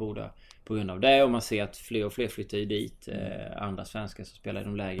skönt att bo där på grund av det, och man ser att fler och fler flyttar ju dit, andra svenskar som spelar i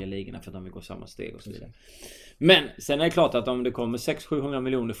de lägre ligorna för att de vill gå samma steg och så vidare. Men sen är det klart att om det kommer 600-700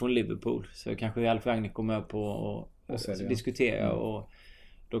 miljoner från Liverpool, så kanske Ralf Rangnick kommer upp och diskutera, och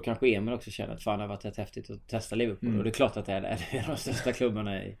då kanske Emil också känner att fan, det har varit rätt häftigt att testa Liverpool. Och det är klart att det är de största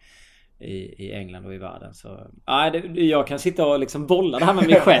klubbarna i England och i världen. Så jag kan sitta och liksom bolla det här med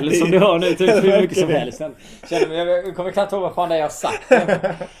mig själv som du hör nu typ hur mycket som helst. Jag kommer knappt ihåg vad fan det jag har sagt.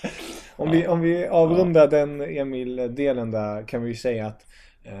 Om vi avrundar den Emil-delen där, kan vi ju säga att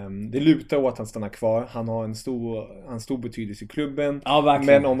det lutar åt att han stannar kvar. Han har en stor betydelse i klubben. Ja,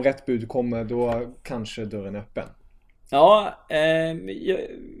 men om rätt bud kommer, då kanske dörren är öppen. Ja,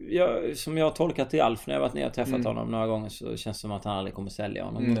 som jag har tolkat till Alf när jag varit ner och träffat honom några gånger, så känns det som att han aldrig kommer sälja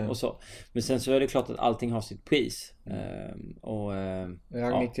honom och så. Men sen så är det klart att allting har sitt pris.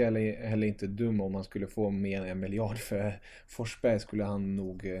 Ragnick är heller inte dum. Om man skulle få mer än 1 miljard för Forsberg, skulle han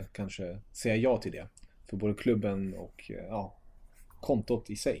nog kanske säga ja till det. För både klubben och kontot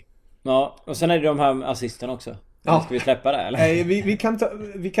i sig. Ja, och sen är det de här assisterna också. Ska vi släppa det eller? Nej, vi kan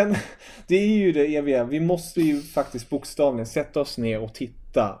det är ju det eviga. Vi måste ju faktiskt bokstavligen sätta oss ner och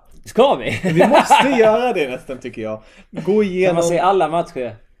titta. Ska vi? Vi måste göra det nästan, tycker jag. Gå igenom. Kan man se alla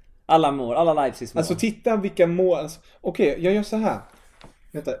matcher, alla mål, alla Leipzigs mål. Alltså titta vilka mål. Alltså, okej, jag gör så här.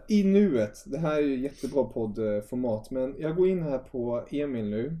 Vänta, i nuet. Det här är ju jättebra poddformat, men jag går in här på Emil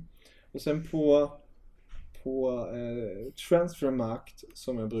nu. Och sen på Transfermarkt,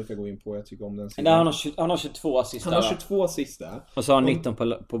 som jag brukar gå in på, jag tycker om den sidan. Han har 22 assist. Han har 22 assist där. Och så har han 19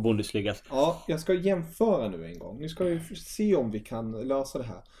 på Bundesliga. Ja, jag ska jämföra nu en gång. Nu ska vi se om vi kan lösa det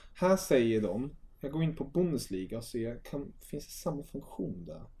här. Här säger de, jag går in på Bundesliga och ser, finns det samma funktion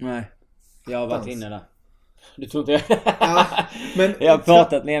där? Nej, jag har varit inne där. Du tror inte ja, men jag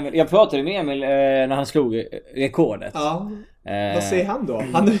pratade med Emil när han slog rekordet. Ja. Vad säger han då?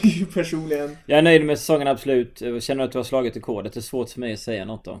 Han är ju personligen... Jag är nöjd med säsongen, absolut. Jag känner att du har slagit rekordet. Det är svårt för mig att säga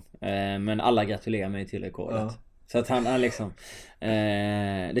något då. Men alla gratulerar mig till rekordet. Ja. Så att han liksom...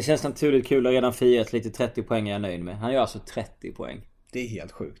 det känns naturligt kul att redan firat lite 30 poäng jag är nöjd med. Han gör alltså 30 poäng. Det är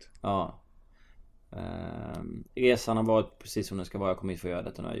helt sjukt. Ja. Resan har varit precis som den ska vara. Jag kommer inte få göra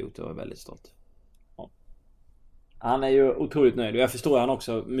detta när jag har gjort det och är väldigt stolt. Han är ju otroligt nöjd. Och jag förstår han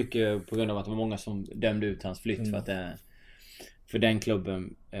också mycket på grund av att det var många som dömde ut hans flytt för den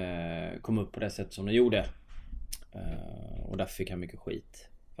klubben kom upp på det sätt som den gjorde. Och därför fick han mycket skit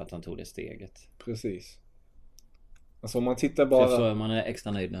för att han tog det steget. Precis. Alltså om man tittar bara... Så man är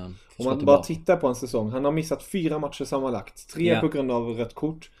extra nöjd när han om man bara tittar på en säsong. Han har missat 4 matcher sammanlagt. 3 på grund av rött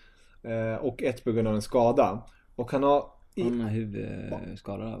kort. Och 1 på grund av en skada. Och han har... Han har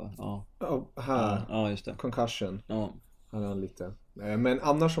huvudskada där, va? Ja. Här. Ja, just det. Concussion. Ja. Han har lite. Men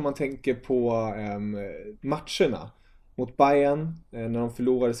annars om man tänker på matcherna mot Bayern, när de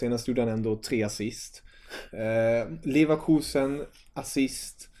förlorade senast, gjorde han ändå 3 assist. Leverkusen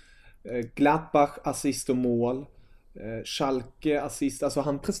assist. Gladbach assist och mål. Schalke assist. Alltså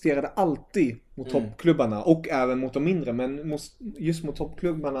han presterade alltid mot toppklubbarna och även mot de mindre, men just mot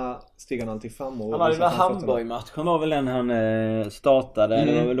toppklubbarna steg han alltid fram. Och han hade den Hamburg-matchen var väl den han startade,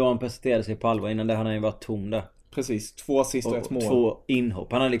 eller var väl då han presenterade sig på allvar. Innan det hade han ju varit tom där. Precis, 2 assist och 1 mål. 2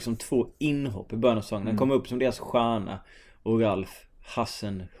 inhopp. Han hade liksom 2 inhopp i början av säsongen. Han kom upp som deras stjärna. Och Ralf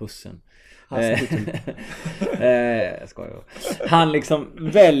Hussen. Jag skojar. Han liksom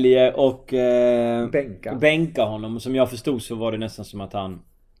väljer och bänka honom. Som jag förstod så var det nästan som att han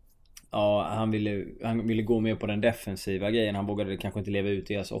ville gå mer på den defensiva grejen. Han vågade kanske inte leva ut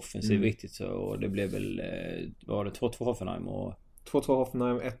deras offensiv riktigt så. Och det blev väl var det 2-2 Hoffenheim och 2-2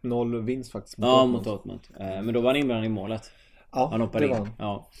 Hoffenheim, 1-0 vinst faktiskt mot Dortmund. Men då var han inblandad i målet. Ja, han hoppade in.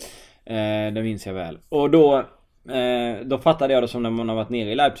 Ja. Det minns jag väl. Och då fattade jag det som när man har varit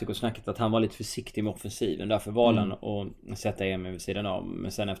nere i Leipzig och snackat att han var lite försiktig med offensiven. Därför valde han att sätta Emil vid sidan av.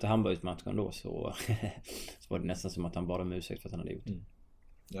 Men sen efter Hamburgsmatchen då så var det nästan som att han bad om ursäkt för att han hade gjort.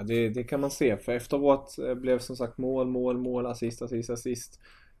 Ja, det kan man se. För efteråt blev som sagt mål, assist.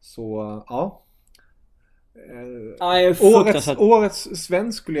 Så ja. Årets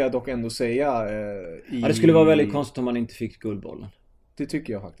svensk skulle jag dock ändå säga. Det skulle vara väldigt konstigt om man inte fick guldbollen. Det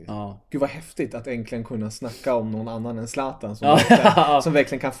tycker jag faktiskt. Ja. Gud vad häftigt att äntligen kunna snacka om någon annan än Zlatan som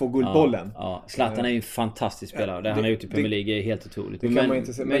verkligen kan få guldbollen. Ja. Zlatan är ju en fantastisk spelare. Det han har gjort i Premier League är helt otroligt.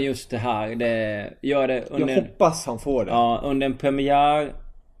 Men just det här, gör det under... Jag hoppas han får det. Ja, under en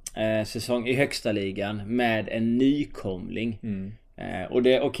premiärsäsong i högsta ligan med en nykomling. Och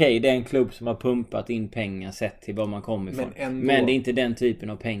det är en klubb som har pumpat in pengar sett till var man kommer ifrån. Men det är inte den typen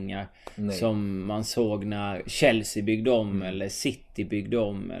av pengar som man såg när Chelsea byggde om eller City byggde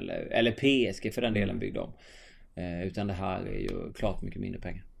om eller PSG för den delen byggde om. Utan det här är ju klart mycket mindre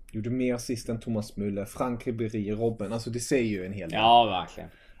pengar. Gjorde mer assist än Thomas Müller, Frank Ribéry, Robben. Alltså det säger ju en hel del. Ja, verkligen.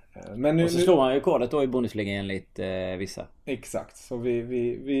 Men nu, och så slår han ju rekordet då i Bundesliga enligt vissa. Exakt, så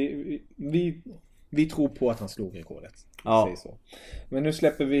vi tror på att han slog rekordet. Ja. Så. Men nu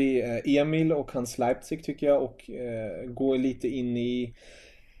släpper vi Emil och hans Leipzig tycker jag och går lite in i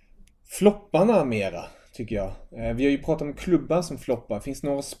flopparna mera tycker jag. Vi har ju pratat om klubbar som floppar. Finns det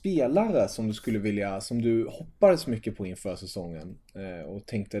några spelare som du skulle vilja, som du hoppades mycket på inför säsongen och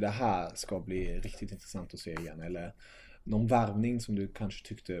tänkte det här ska bli riktigt intressant att se igen, eller någon värvning som du kanske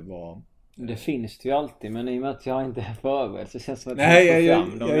tyckte var... Det finns det ju alltid, men i och med att jag inte är förberedd så känns det som att jag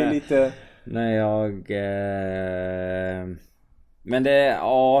är lite... Men det...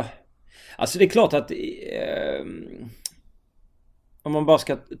 Ja... Alltså det är klart att... Om man bara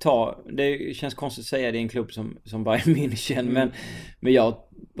ska ta... Det känns konstigt att säga det är en klubb som Bayern München. Men jag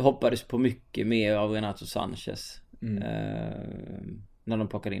hoppades på mycket mer av Renato Sanchez. När de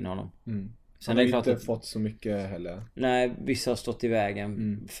plockade in honom. Sen har inte fått så mycket heller. Nej, vissa har stått i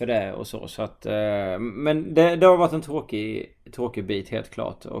vägen för det och så att men det har varit en tråkig bit helt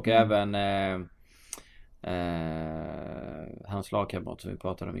klart och även hans lagkamrat som vi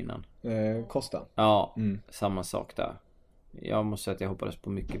pratade om innan. Costa. Ja, samma sak där. Jag måste säga att jag hoppades på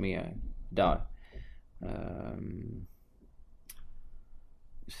mycket mer där.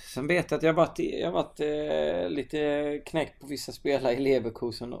 Sen vet jag att jag har varit lite knäckt på vissa spelare i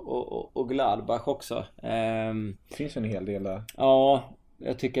Leverkusen och Gladbach också. Det finns en hel del där. Ja,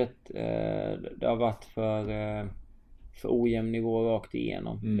 jag tycker att det har varit för ojämn nivå rakt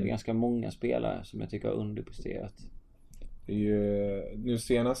igenom. Det är ganska många spelare som jag tycker har underpresterat. Det är ju nu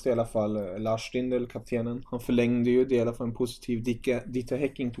senast i alla fall Lars Stindl, kaptenen. Han förlängde ju, det i alla fall en positiv. Dieter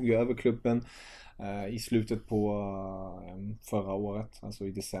Hecking tog över klubben i slutet på förra året, alltså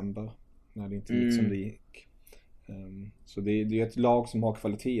i december, när det inte gick som det gick. Så det är ett lag som har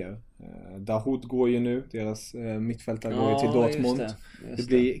kvaliteter. Dahoud går ju nu, deras mittfältare går ju till Dortmund. Just det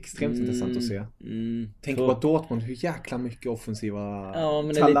blir extremt intressant att se. Tänk på att Dortmund, hur jäkla mycket offensiva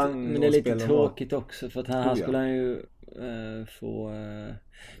talang. Men det är lite tråkigt också, för att här skulle han ju få...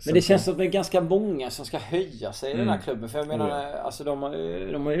 Men det känns som att det är ganska många som ska höja sig i den här klubben. För jag menar, alltså de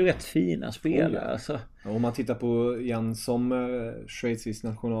har ju rätt fina spelare. Alltså. Om man tittar på Jan Sommer, Schweizisk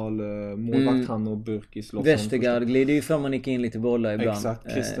nationalmålvakt, han och Burkis. Westergaard glider ju fram och nickar in lite bollar ibland.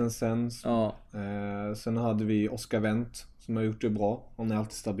 Exakt, Christensens. Sen hade vi Oscar Wendt som har gjort det bra. Han är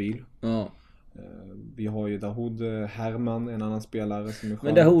alltid stabil. Vi har ju Dahoud, Herman, en annan spelare som är skön.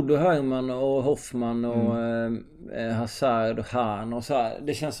 Men Dahoud och Herman och Hoffman och Hazard och Hahn och så här,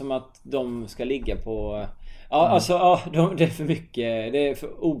 det känns som att de ska ligga på... det är för mycket, det är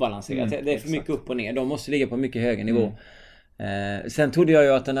för obalanserat. Det är för mycket upp och ner. De måste ligga på mycket högre nivå. Sen trodde jag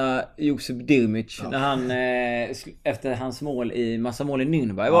ju att den här Josip Dirmic, när han efter hans massa mål i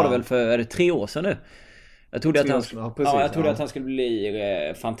Nürnberg var det väl för 3 år sedan nu. Jag trodde att han skulle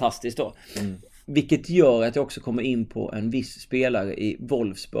bli fantastisk då. Vilket gör att jag också kommer in på en viss spelare i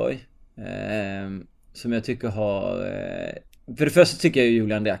Wolfsburg som jag tycker har... För det första tycker jag ju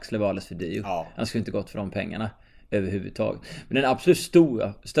Julian Draxler var alldeles för dyr. Han skulle inte gått för de pengarna överhuvudtaget. Men den absolut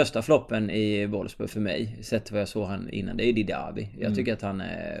största floppen i Wolfsburg för mig, sett vad jag såg han innan, det är Didavi. Jag tycker att han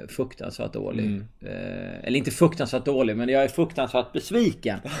är fruktansvärt dålig. Eller inte fruktansvärt dålig, men jag är fruktansvärt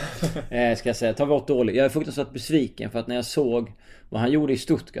besviken. Ska jag säga, ta bort dålig. Jag är fruktansvärt besviken för att när jag såg vad han gjorde i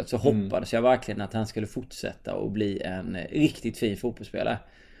Stuttgart så hoppades jag verkligen att han skulle fortsätta och bli en riktigt fin fotbollsspelare.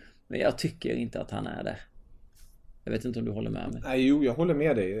 Men jag tycker inte att han är det. Jag vet inte om du håller med mig. Nej, jo, jag håller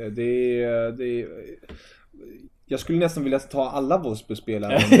med dig. Det jag skulle nästan vilja ta alla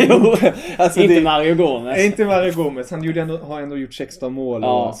Wolfsburg-spelare. Alltså inte Mario Gomez. Inte Mario Gomez. Han har ändå gjort 16 mål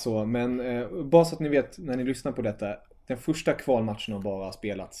och så. Men bara så att ni vet när ni lyssnar på detta. Den första kvalmatchen har bara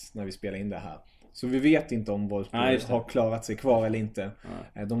spelats när vi spelar in det här. Så vi vet inte om Wolfsburg har klarat sig kvar eller inte.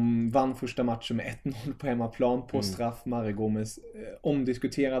 De vann första matchen med 1-0 på hemmaplan på straff. Mario Gomez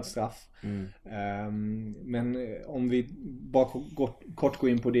omdiskuterad straff. Men om vi bara kort går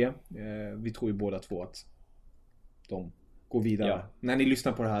in på det. Vi tror ju båda två att de går vidare. När ni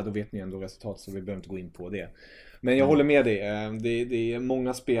lyssnar på det här då vet ni ändå resultat, så vi behöver inte gå in på det. Men jag håller med dig. Det är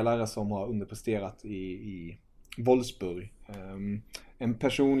många spelare som har underpresterat i Wolfsburg. En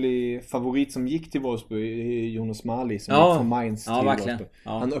personlig favorit som gick till Wolfsburg är Jonas Mali som gick från Mainz till Wolfsburg.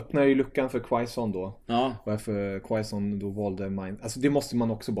 Han öppnar ju luckan för Quaison då. Varför Quaison då valde Mainz. Alltså det måste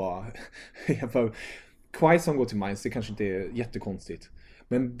man också bara... Quaison går till Mainz, det kanske inte är jättekonstigt.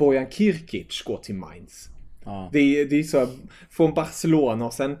 Men Bojan Kirkic går till Mainz. Det är så från Barcelona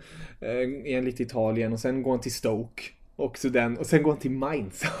och sen enligt Italien och sen går han till Stoke. Och sen går han till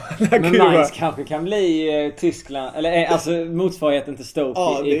Mainz. Men Mainz kanske kan bli Tyskland, eller alltså motsvarigheten till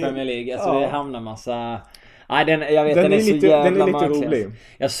Stoke i Premier League. Alltså det hamnar massa... Nej, jag vet den är så jävla lite rolig.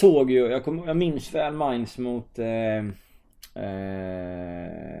 Jag såg ju, jag minns väl Mainz mot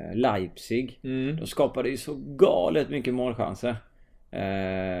Leipzig. De skapade ju så galet mycket målchanser.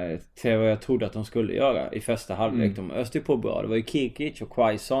 Till vad jag trodde att de skulle göra i första halvlek. De öste på bra. Det var ju Kirkic och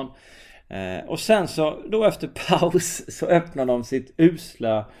Quaison. Och sen så då efter paus så öppnar de sitt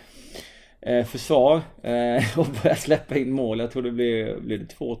usla försvar och börjar släppa in mål. Jag tror det blir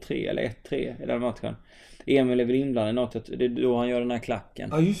det 2-3 eller 1-3 i den matchen. Emil är väl inblandad i något. Det är då han gör den här klacken.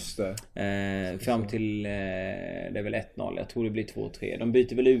 Ja, just det. Fram till det är väl 1-0. Jag tror det blir 2-3. De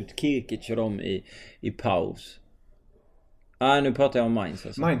byter väl ut Kirkic och dem i paus. Nu pratar jag om Mainz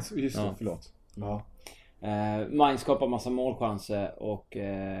alltså. Mainz, just det, förlåt. Mainz skapar massa målchanser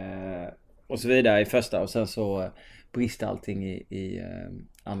och så vidare i första, och sen så brister allting i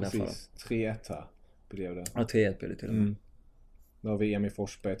andra fall. 3-1 här blev det. Ja, 3-1 blev det till och med. Då har vi Emil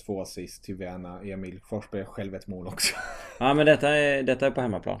Forsberg 2 assist till Werner. Emil Forsberg själv ett mål också. Ja, men detta är på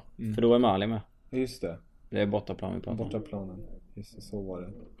hemmaplan. För då är Mali med. Just det. Det är bortaplan vi pratar om. Bortaplanen. Just det, så var det.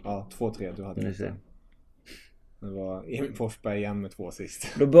 Ja, 2-3 du hade det. Det var Emil Forsberg igen med 2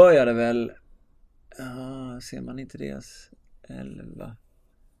 assist. Då började väl... ser man inte deras 11?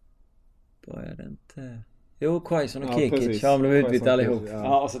 Började inte... Jo, Quaison och Kekic. Ja, de blev utbytta allihop.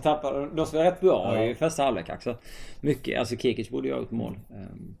 Ja, och så tappade de var rätt bra i första halvlek också. Mycket, alltså Kekic borde ju ha gjort mål.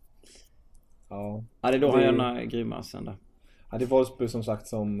 Ja, det är då han gör den här grimasen där. Ja, det är Wolfsburg som sagt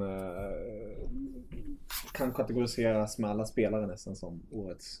som kan kategoriseras med alla spelare nästan som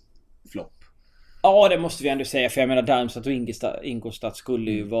årets flopp. Ja, det måste vi ändå säga. För jag menar, Darmstadt och Ingolstadt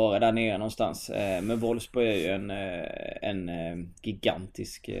skulle ju vara där nere någonstans. Men Wolfsburg är ju en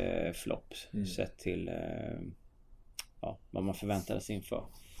gigantisk flopp sett till vad man förväntade sig inför.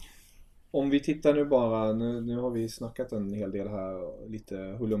 Om vi tittar nu bara, nu har vi snackat en hel del här, lite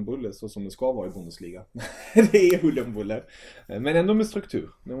hullumbuller så som det ska vara i Bundesliga. Det är hullumbuller, men ändå med struktur.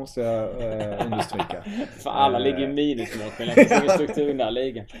 Det måste jag understryka. För alla ligger i minusmål, men struktur i den där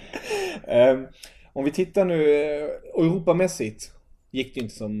ligan. Om vi tittar nu Europamässigt gick det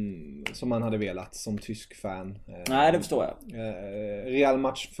inte som man hade velat som tysk fan. Nej, det förstår jag. Real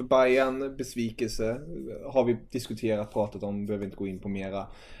match för Bayern, besvikelse har vi diskuterat, pratat om, behöver inte gå in på mera.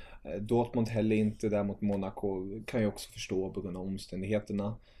 Dortmund heller inte där mot Monaco, kan jag också förstå på grund av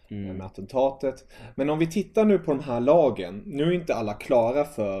omständigheterna med attentatet. Men om vi tittar nu på de här lagen, nu är inte alla klara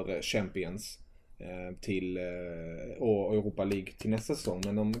för Champions till och Europa League till nästa säsong,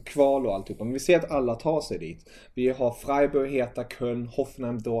 men de kval och alltihopa. Men vi ser att alla tar sig dit. Vi har Freiburg, Hertha, Köln,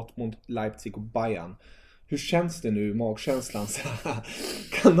 Hoffenheim, Dortmund, Leipzig och Bayern. Hur känns det nu, magkänslan?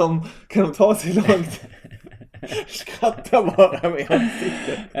 Kan de ta sig långt? Skratta bara med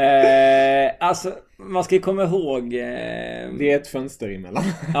ansiktet. Alltså, man ska ju komma ihåg... det är ett fönster emellan.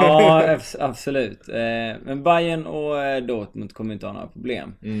 Ja, absolut. Men Bayern och Dortmund kommer inte ha några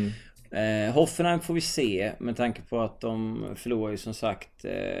problem. Hoffenheim får vi se, med tanke på att de förlorar ju som sagt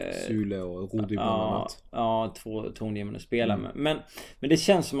Sule och Rudi bland annat. Ja, 2 tongivande spelare. Men det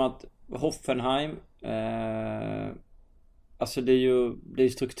känns som att Hoffenheim... Alltså det är ju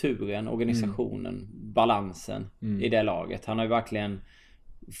strukturen, organisationen, balansen i det laget. Han har ju verkligen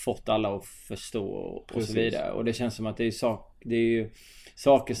fått alla att förstå och så vidare. Och det känns som att det är ju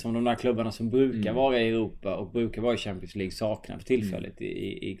saker som de där klubbarna som brukar vara i Europa och brukar vara i Champions League saknar för tillfället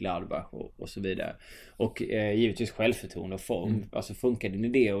i Gladbach och så vidare. Och givetvis självförtroende och form. Alltså funkar din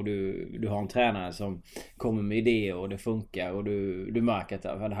idé och du har en tränare som kommer med idéer och det funkar och du märker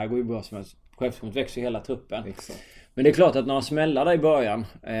att det här går ju bra, som att självförtroendet växer i hela truppen. Exakt. Men det är klart att när de smäller där i början,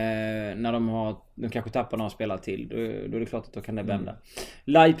 när de kanske tappar några spelare till, då är det klart att då kan det vända.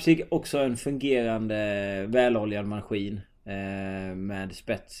 Leipzig också en fungerande väloljad maskin med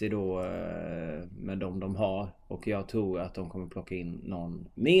Spetsi då, med de har, och jag tror att de kommer plocka in någon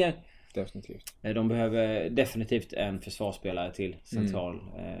mer. Definitivt. De behöver definitivt en försvarsspelare till central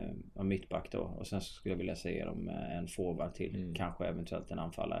mittback då, och sen så skulle jag vilja se dem en forward till, kanske eventuellt en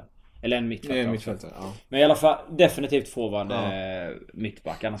anfallare. Eller en mittback. Ja. Men i alla fall definitivt forward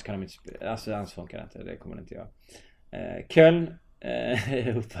mittback. Annars kan de inte spela. Alltså annars funkar det inte. Det kommer det inte göra. Köln,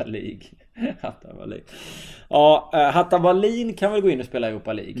 Europa League. Hertha Berlin. Ja, Hertha Berlin kan väl gå in och spela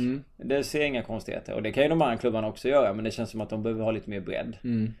Europa League. Det ser inga konstigheter. Och det kan ju de andra klubbarna också göra. Men det känns som att de behöver ha lite mer bredd.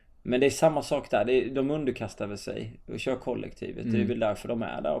 Men det är samma sak där. De underkastar väl sig och kör kollektivet. Det är väl därför de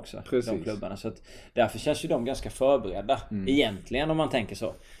är där också. Precis. De klubbarna. Så att därför känns ju de ganska förberedda. Egentligen, om man tänker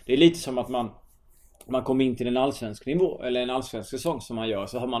så. Det är lite som att man kommer in till en allsvensk nivå. Eller en allsvensk säsong som man gör.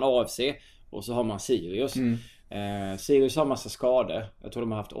 Så har man AFC och så har man Sirius. Sirius har massa skador. Jag tror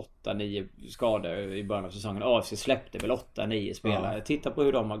de har haft 8-9 skador i början av säsongen. AFC släppte väl 8-9 spelare. Titta på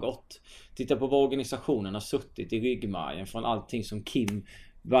hur de har gått. Titta på vad organisationen har suttit i ryggmärgen från allting som Kim,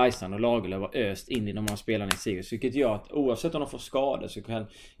 Weissland och Lagerlöf var öst in i de här spelarna i Sirius. Vilket gör att oavsett om de får skador så kan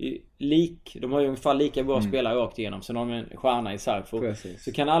de har ju ungefär lika bra spelare rakt igenom. Så de har en stjärna i Sarfo.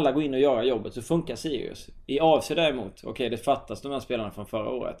 Så kan alla gå in och göra jobbet, så funkar Sirius. I AFC däremot, det fattas de här spelarna från förra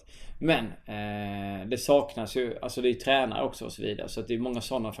året. Men det saknas ju, alltså det är tränare också och så vidare. Så att det är många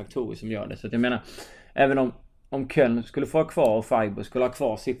sådana faktorer som gör det. Så att jag menar, även om Köln skulle få ha kvar och Freiburg skulle ha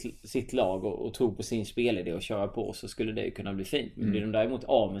kvar sitt lag och tro på sin spelidé och köra på, så skulle det kunna bli fint. Men blir de däremot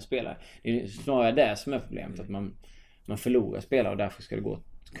av med spelare, det är snarare det som är problemet, att man förlorar spelare och därför ska det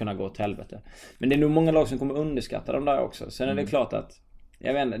kunna gå åt helvete. Men det är nog många lag som kommer underskatta dem där också. Sen är det klart att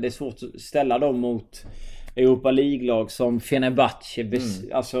jag vet inte, det är svårt att ställa dem mot Europa League-lag som Fenerbahce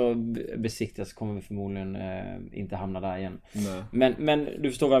besiktas, kommer vi förmodligen inte hamna där igen. Men du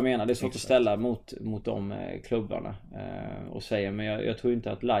förstår vad jag menar. Det är svårt att ställa mot de klubbarna och säga, men jag tror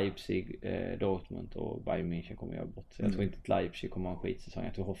inte att Leipzig, Dortmund och Bayern München kommer göra bort. Jag tror inte att Leipzig kommer ha en skitsäsong.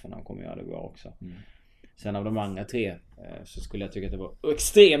 Jag tror Hoffenheim kommer göra det bra också. Sen av de andra tre så skulle jag tycka att det var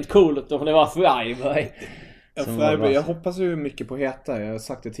extremt coolt om det var Freiburg. Jag hoppas ju mycket på Hertha. Jag har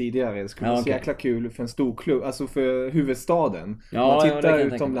sagt det tidigare. Det skulle vara så jäkla kul för en stor klubb. Alltså för huvudstaden. Om man tittar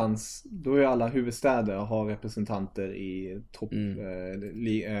utomlands, då är alla huvudstäder har representanter i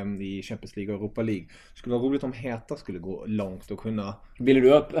i Champions League och Europa League. Det skulle vara roligt om Hertha skulle gå långt och kunna... Ville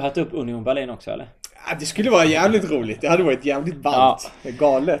du ha upp Union Berlin också, eller? Ja, det skulle vara jävligt roligt. Det hade varit jävligt ballt. Ja.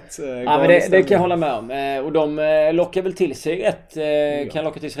 Galet. Ja, men det kan jag hålla med om. Och de lockar väl till sig kan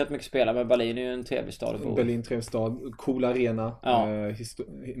locka till sig rätt mycket spelare. Men Berlin är ju en trevlig stad att bo. Berlin, trevlig stad. Cool arena.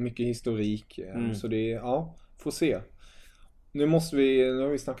 Mycket historik. Så det får se. Nu har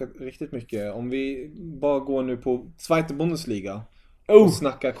vi snackat riktigt mycket. Om vi bara går nu på Zweite Bundesliga. Och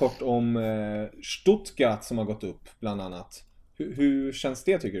snackar kort om Stuttgart som har gått upp bland annat. Hur känns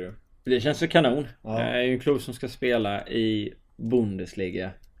det, tycker du? Det känns ju kanon. Det är ju en klubb som ska spela i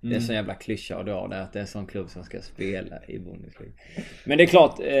Bundesliga. Det är så jävla klyscha att dra det, att det är en sån klubb som ska spela i Bundesliga. Men det är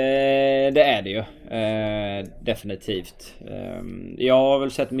klart, det är det ju. Definitivt. Jag har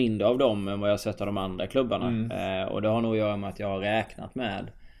väl sett mindre av dem än vad jag har sett av de andra klubbarna. Och det har nog att göra med att jag har räknat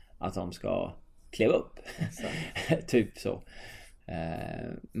med att de ska kliva upp. Typ så.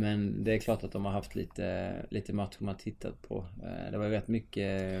 Men det är klart att de har haft lite matcher man tittat på. Det var rätt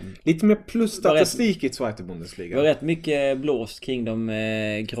mycket... Lite mer plusstatistik i Zweite Bundesliga. Det var rätt mycket blåst kring de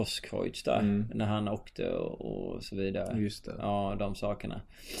Grosskreutz där. När han åkte och så vidare. Just det. Ja, de sakerna.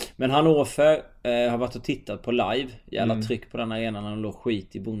 Men Hannover har varit och tittat på live. Jävla tryck på den arenan när de låg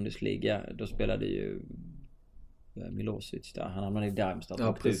skit i Bundesliga. Då spelade ju Milosevic där. Han hamnade i Darmstadt och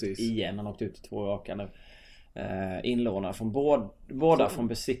åkte ut igen. Han åkte ut i 2 raka nu. Inlånare från båda från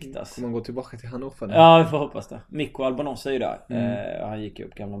Besiktas. Kommer man gå tillbaka till Hannover nu? Ja, vi får hoppas det. Mikko Albonos är ju där. Han gick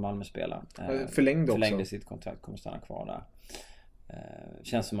upp, gamla Malmö-spelare. Förlängde sitt kontrakt, kommer stanna kvar där.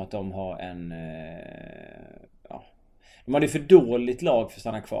 Känns som att de har de hade för dåligt lag för att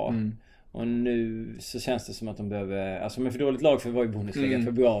stanna kvar. Och nu så känns det som att de behöver... Alltså med för dåligt lag för att vara i Bundesliga,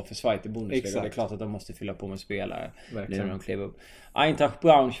 för bra för Schweiz i Bundesliga. Exakt. Det är klart att de måste fylla på med spelare. Nu när de kliver upp. Eintracht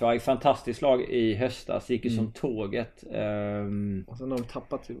Braunschweig, fantastiskt lag i höstas. Gick ju som tåget. Och sen har de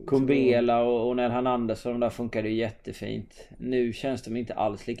tappat... Kumbela och Nelhan Anders och de där funkade ju jättefint. Nu känns de inte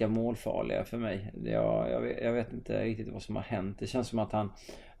alls lika målfarliga för mig. Jag vet inte riktigt vad som har hänt. Det känns som att han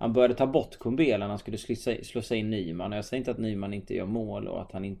började ta bort Kumbela när han skulle slå sig in Nyman. Jag säger inte att Nyman inte gör mål och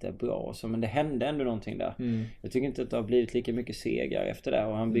att han inte är bra. Men det hände ändå någonting där. Jag tycker inte att det har blivit lika mycket segar efter det.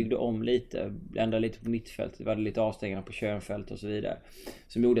 Och han byggde om lite. Ändrade lite på mittfältet. Det var lite avstängningar på Könfält och så vidare.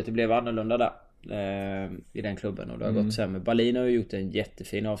 Som gjorde att det blev annorlunda där. I den klubben. Och det har gått sämre. Berlin har ju gjort en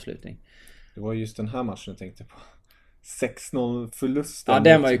jättefin avslutning. Det var just den här matchen jag tänkte på. 6-0 förlusten. Ja,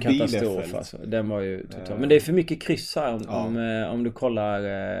 den var ju katastrof alltså. Den var ju total. Men det är för mycket kryss här om du kollar.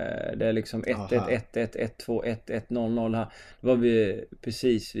 Det är liksom 1-1, 1-1, 1-2, 1-1, 0-0 här. Det var vi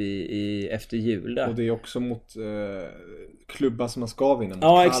precis efter jul där. Och det är också mot klubbar som man ska vinna.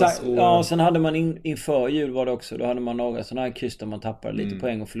 Ja, exakt. Ja, och sen hade man inför jul var det också. Då hade man några sådana här kryss där man tappade lite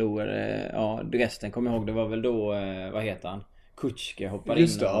poäng och förlorade. Ja, resten kommer jag ihåg. Det var väl då, vad heter han? Kutschke hoppade in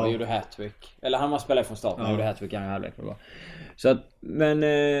och gjorde hattrick. Eller han var spelare från starten och gjorde hattrick i halvlek. Så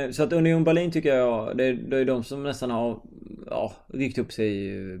att Union Berlin tycker jag det är de som nästan har ryckt upp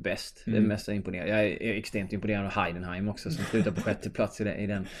sig bäst. Det är mest imponerande. Jag är extremt imponerad av Heidenheim också som slutar på 6:e plats i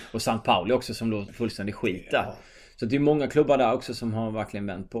den. Och St. Pauli också som låg fullständigt skit där. Så det är många klubbar där också som har verkligen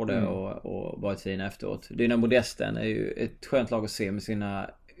vänt på det och varit fina efteråt. Dynamo Dresden är ju ett skönt lag att se med sina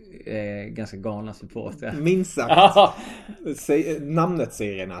ganska galna supportrar. Minst sagt. Namnet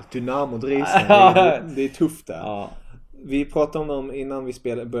serierna Dynamo Dresden. Det är tufft där. Vi pratade om dem innan vi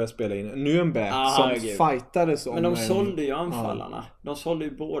började spela in. Nürnberg som fightades om. Men de sålde ju anfallarna. De sålde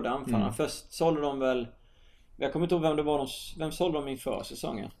ju båda anfallarna. Först sålde de väl... Jag kommer inte ihåg vem det var. Vem sålde de inför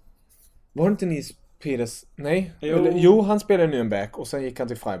säsongen? Var det inte Nils Peters? Nej. Jo, han spelade i Nürnberg och sen gick han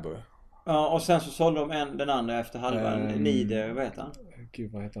till Freiburg. Ja, och sen så sålde de den andra efter halvan. Nieder, vad heter han?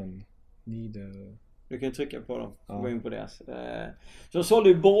 Gud, vad heter han? Nieder... Du kan ju trycka på dem. Gå in på det. Så de sålde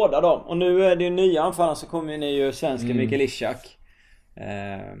ju båda dem. Och nu är det ju nya anfallare så kommer ni ju svenska Mikael Ishak.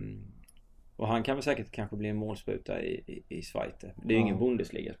 Och han kan väl säkert kanske bli en målspruta i Schweiz. Det är ju ingen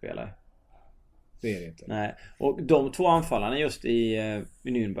Bundesliga-spelare. Det är det inte. Nej. Och de två anfallarna just i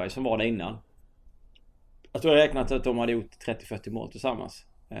Nürnberg som var där innan. Jag tror jag räknat att de hade gjort 30-40 mål tillsammans.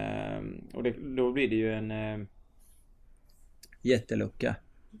 Och då blir det ju en jättelucka.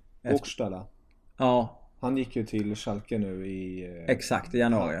 Bokstala. Ja. Han gick ju till Schalke nu i... Exakt, i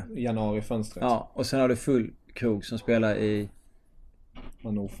januari. Januari-fönstret. Ja, och sen har du Fullkrog som spelar i...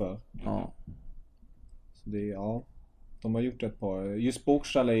 Hannover. Ja. Så det är, De har gjort ett par. Just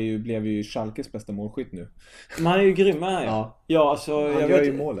Burgstall blev ju Schalkes bästa målskytt nu. Men han är ju grym här. Ja, alltså, han gör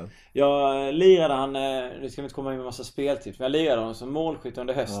ju målen. Jag lirade han, nu ska vi inte komma in med massa speltips, men jag lirade honom som målskytt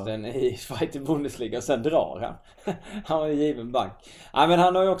under hösten i Zweite Bundesliga och sen drar han. Han var ju given bank. Nej, men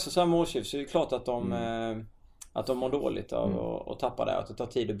han har ju också så här måltjuv, så det är klart att de mår dåligt av att tappa det, att det tar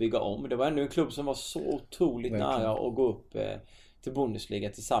tid att bygga om. Det var ändå en klubb som var så otroligt nära att gå upp till Bundesliga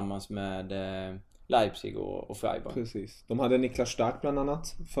tillsammans med Leipzig och Freiburg. Precis. De hade Niklas Stark bland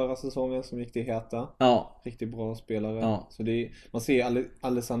annat förra säsongen som gick till Hertha. Ja. Riktigt bra spelare. Ja. Så man ser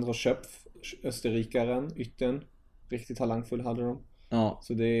Alessandro Schöpf, österrikaren, ytten. Riktigt talangfull hade de. Ja.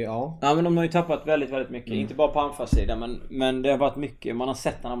 Så det ja, men de har ju tappat väldigt, väldigt mycket. Inte bara på anfallssidan, men det har varit mycket. Man har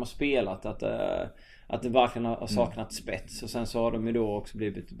sett när de har spelat att det verkligen har saknat spets. Och sen så har de ju då också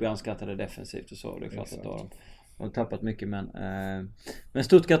blivit brandskattade defensivt och så. Det är klart att de har tappat mycket, men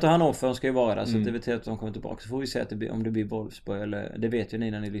Stuttgart och Hannover ska ju vara där, så det vet jag att de kommer tillbaka. Så får vi se att om det blir Wolfsburg, eller det vet ju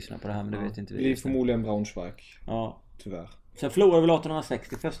ni när ni lyssnar på det här, men det vet inte vi. Det blir förmodligen Braunschweig. Ja. Tyvärr. Sen förlorade väl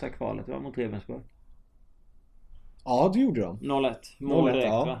 1860 första kvalet, det var mot Regensburg. Ja, det gjorde de. 0-1. Mål direkt,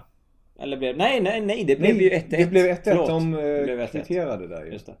 va? Eller blev nej, det blev ju 1-1. Det blev 1-1. De kvitterade där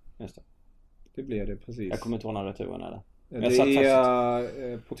ju. Just det. Det blev det, precis. Jag kommer inte ihåg när returen är det. Det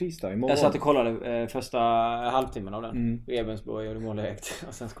är på tisdag imorgon. Jag satt och kollade första halvtimmen av den. Regensburg gjorde mål direkt.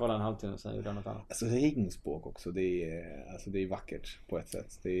 Och sen kollade en halvtimme och sen gjorde jag något annat. Alltså Regensburg också, det är vackert på ett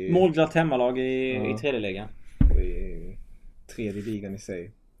sätt. Målglatt hemmalag i tredje ligan. Det är tredje ligan i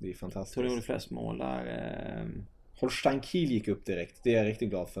sig. Det är fantastiskt. Tror du gjorde flest mål där? Holstein Kiel gick upp direkt. Det är jag riktigt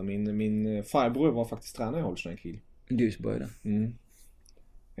glad för. Min farbror var faktiskt tränare i Holstein Kiel. Duisburg då?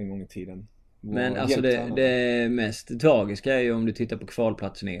 En gång i tiden. Men alltså det mest tragiska är ju om du tittar på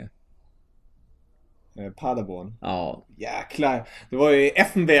kvalplatsen ner. Paderborn. Ja. Jäklar. Det var ju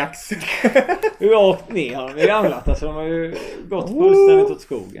Effenbergs. Hur har åkt ner har de ramlat. Alltså de har ju gått fullständigt åt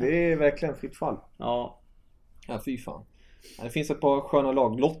skogen. Det är verkligen fritt fall. Ja. Ja, fy fan. Det finns ett par sköna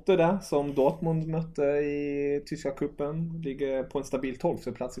lag. Lotte där som Dortmund mötte i tyska kuppen. Ligger på en stabil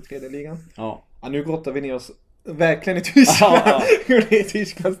 12:e plats i tredje ligan. Ja. Nu grottar vi ner oss verkligen i Tyskland. Det är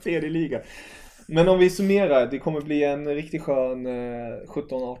Tysklands tredje liga. Men om vi summerar, det kommer bli en riktigt skön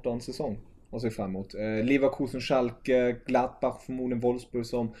 17-18 säsong att se fram emot. Leverkusen, Schalke, Gladbach, förmodligen Wolfsburg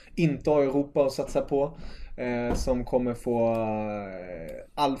som inte har Europa att satsa på. Som kommer få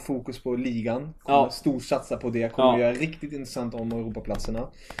all fokus på ligan. Kommer storsatsa på det. Kommer göra riktigt intressant om Europaplatserna.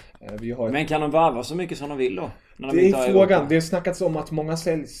 Men kan de varva så mycket som de vill då? Det är frågan. Det har snackats om att många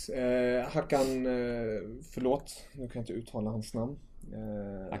säljs. Förlåt, nu kan jag inte uttala hans namn.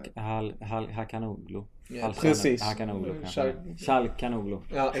 Hakanoglu. Ja, precis. Chalkanoglu.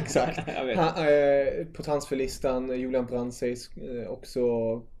 Ja, exakt. På transferlistan Julian Brandt sägs också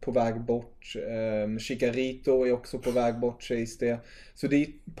på väg bort. Chicarito är också på väg bort, sägs det. Så det är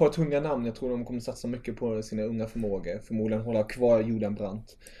ett par tunga namn. Jag tror de kommer satsa mycket på sina unga förmågor. Förmodligen hålla kvar Julian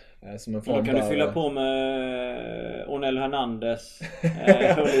Brandt. Då kan du fylla på med Onel Hernandez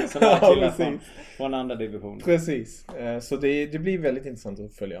från andra divisionen. Precis, så det blir väldigt intressant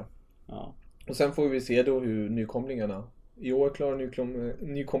att följa. Ja. Och sen får vi se då hur nykomlingarna. I år klarar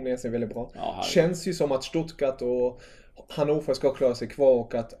nykomlingarna sig väldigt bra. Känns ju som att Stuttgart och Hannover ska klara sig kvar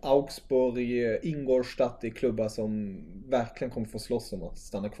och att Augsburg, Ingolstadt är klubbar som verkligen kommer få slåss om att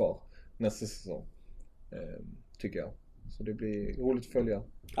stanna kvar nästa säsong. Tycker jag. Så det blir roligt att följa.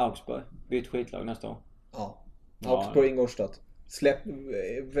 Augsburg, byt skitlag nästa år. Ja. Augsburg, Ingolstadt.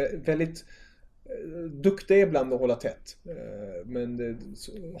 Väldigt duktiga ibland att hålla tätt. Men det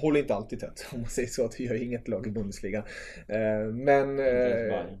håller inte alltid tätt. Om man säger så, att det gör inget lag i Bundesliga. Men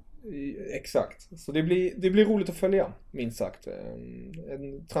exakt. Så det blir roligt att följa, minst sagt.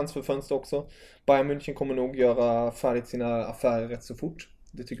 En transferfönster också. Bayern München kommer nog göra färdigt sina affärer rätt så fort.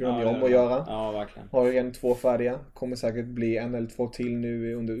 Det tycker de om att göra. Ja, verkligen. Har ju en 2 färdiga. Kommer säkert bli en eller 2 till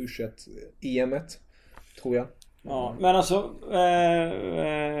nu under U21 EM-et, tror jag. Ja, men alltså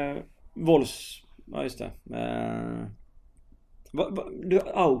ja, just det.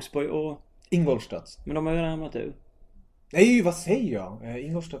 Augsburg och Ingolstadt. Men de har ju redan hamnat ur. Nej, vad säger jag?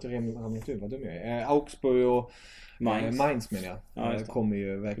 Ingolstadt har redan hamnat ur, vad dum jag är. Augsburg och Mainz menar jag. Ja, kommer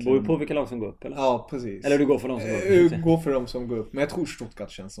ju verkligen. Det beror ju på vilka lag som går upp, eller? Ja, precis. Eller du går för dem som går upp. Går för dem som går upp. Men jag tror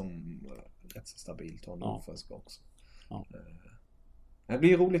Stuttgart känns som rätt så stabilt. Också. Ja. Det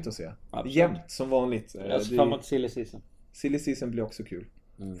blir roligt att se. Absolut. Jämnt som vanligt. Jag ser fram emot silly season. Silly season blir också kul.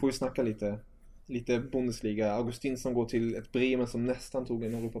 Får vi snacka lite Bundesliga. Augustin som går till ett Bremen som nästan tog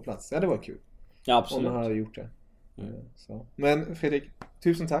en Europaplats. Ja, det var kul. Ja, absolut. Om han hade gjort det. Så. Men Fredrik,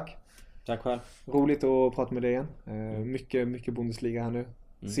 tusen tack. Tack själv. Roligt att prata med dig igen. Mycket Bundesliga här nu.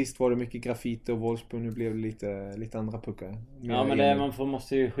 Sist var det mycket graffiti och Wolfsburg, nu blev det lite andra puckar. Ja, men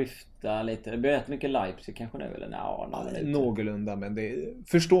måste ju skifta lite. Det blir rätt mycket Leipzig kanske nu, eller? Någorlunda, men det är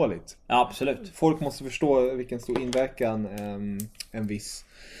förståeligt. Ja, absolut. Folk måste förstå vilken stor inverkan en viss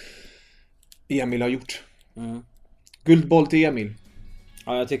Emil har gjort. Guldboll till Emil.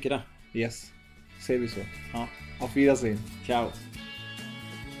 Ja, jag tycker det. Yes, säger vi så. Ja. Auf Wiedersehen. Ciao.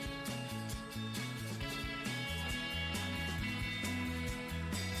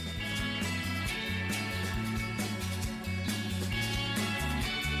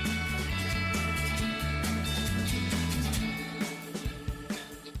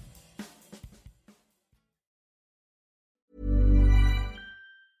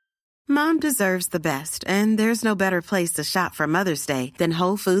 Mom deserves the best, and there's no better place to shop for Mother's Day than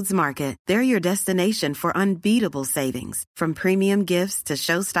Whole Foods Market. They're your destination for unbeatable savings, from premium gifts to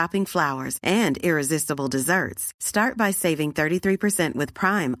show-stopping flowers and irresistible desserts. Start by saving 33% with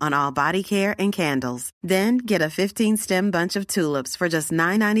Prime on all body care and candles. Then get a 15-stem bunch of tulips for just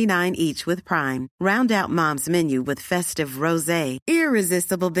 $9.99 each with Prime. Round out Mom's menu with festive rosé,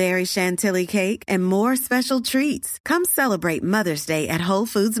 irresistible berry chantilly cake, and more special treats. Come celebrate Mother's Day at Whole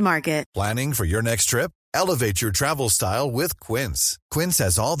Foods Market. Planning for your next trip? Elevate your travel style with Quince. Quince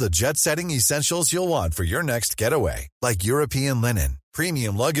has all the jet-setting essentials you'll want for your next getaway, like European linen,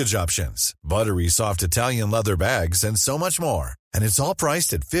 premium luggage options, buttery soft Italian leather bags, and so much more. And it's all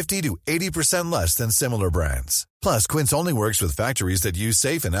priced at 50 to 80% less than similar brands. Plus, Quince only works with factories that use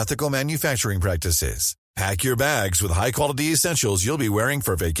safe and ethical manufacturing practices. Pack your bags with high-quality essentials you'll be wearing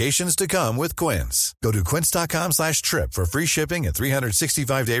for vacations to come with Quince. Go to quince.com/trip for free shipping and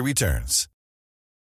 365-day returns.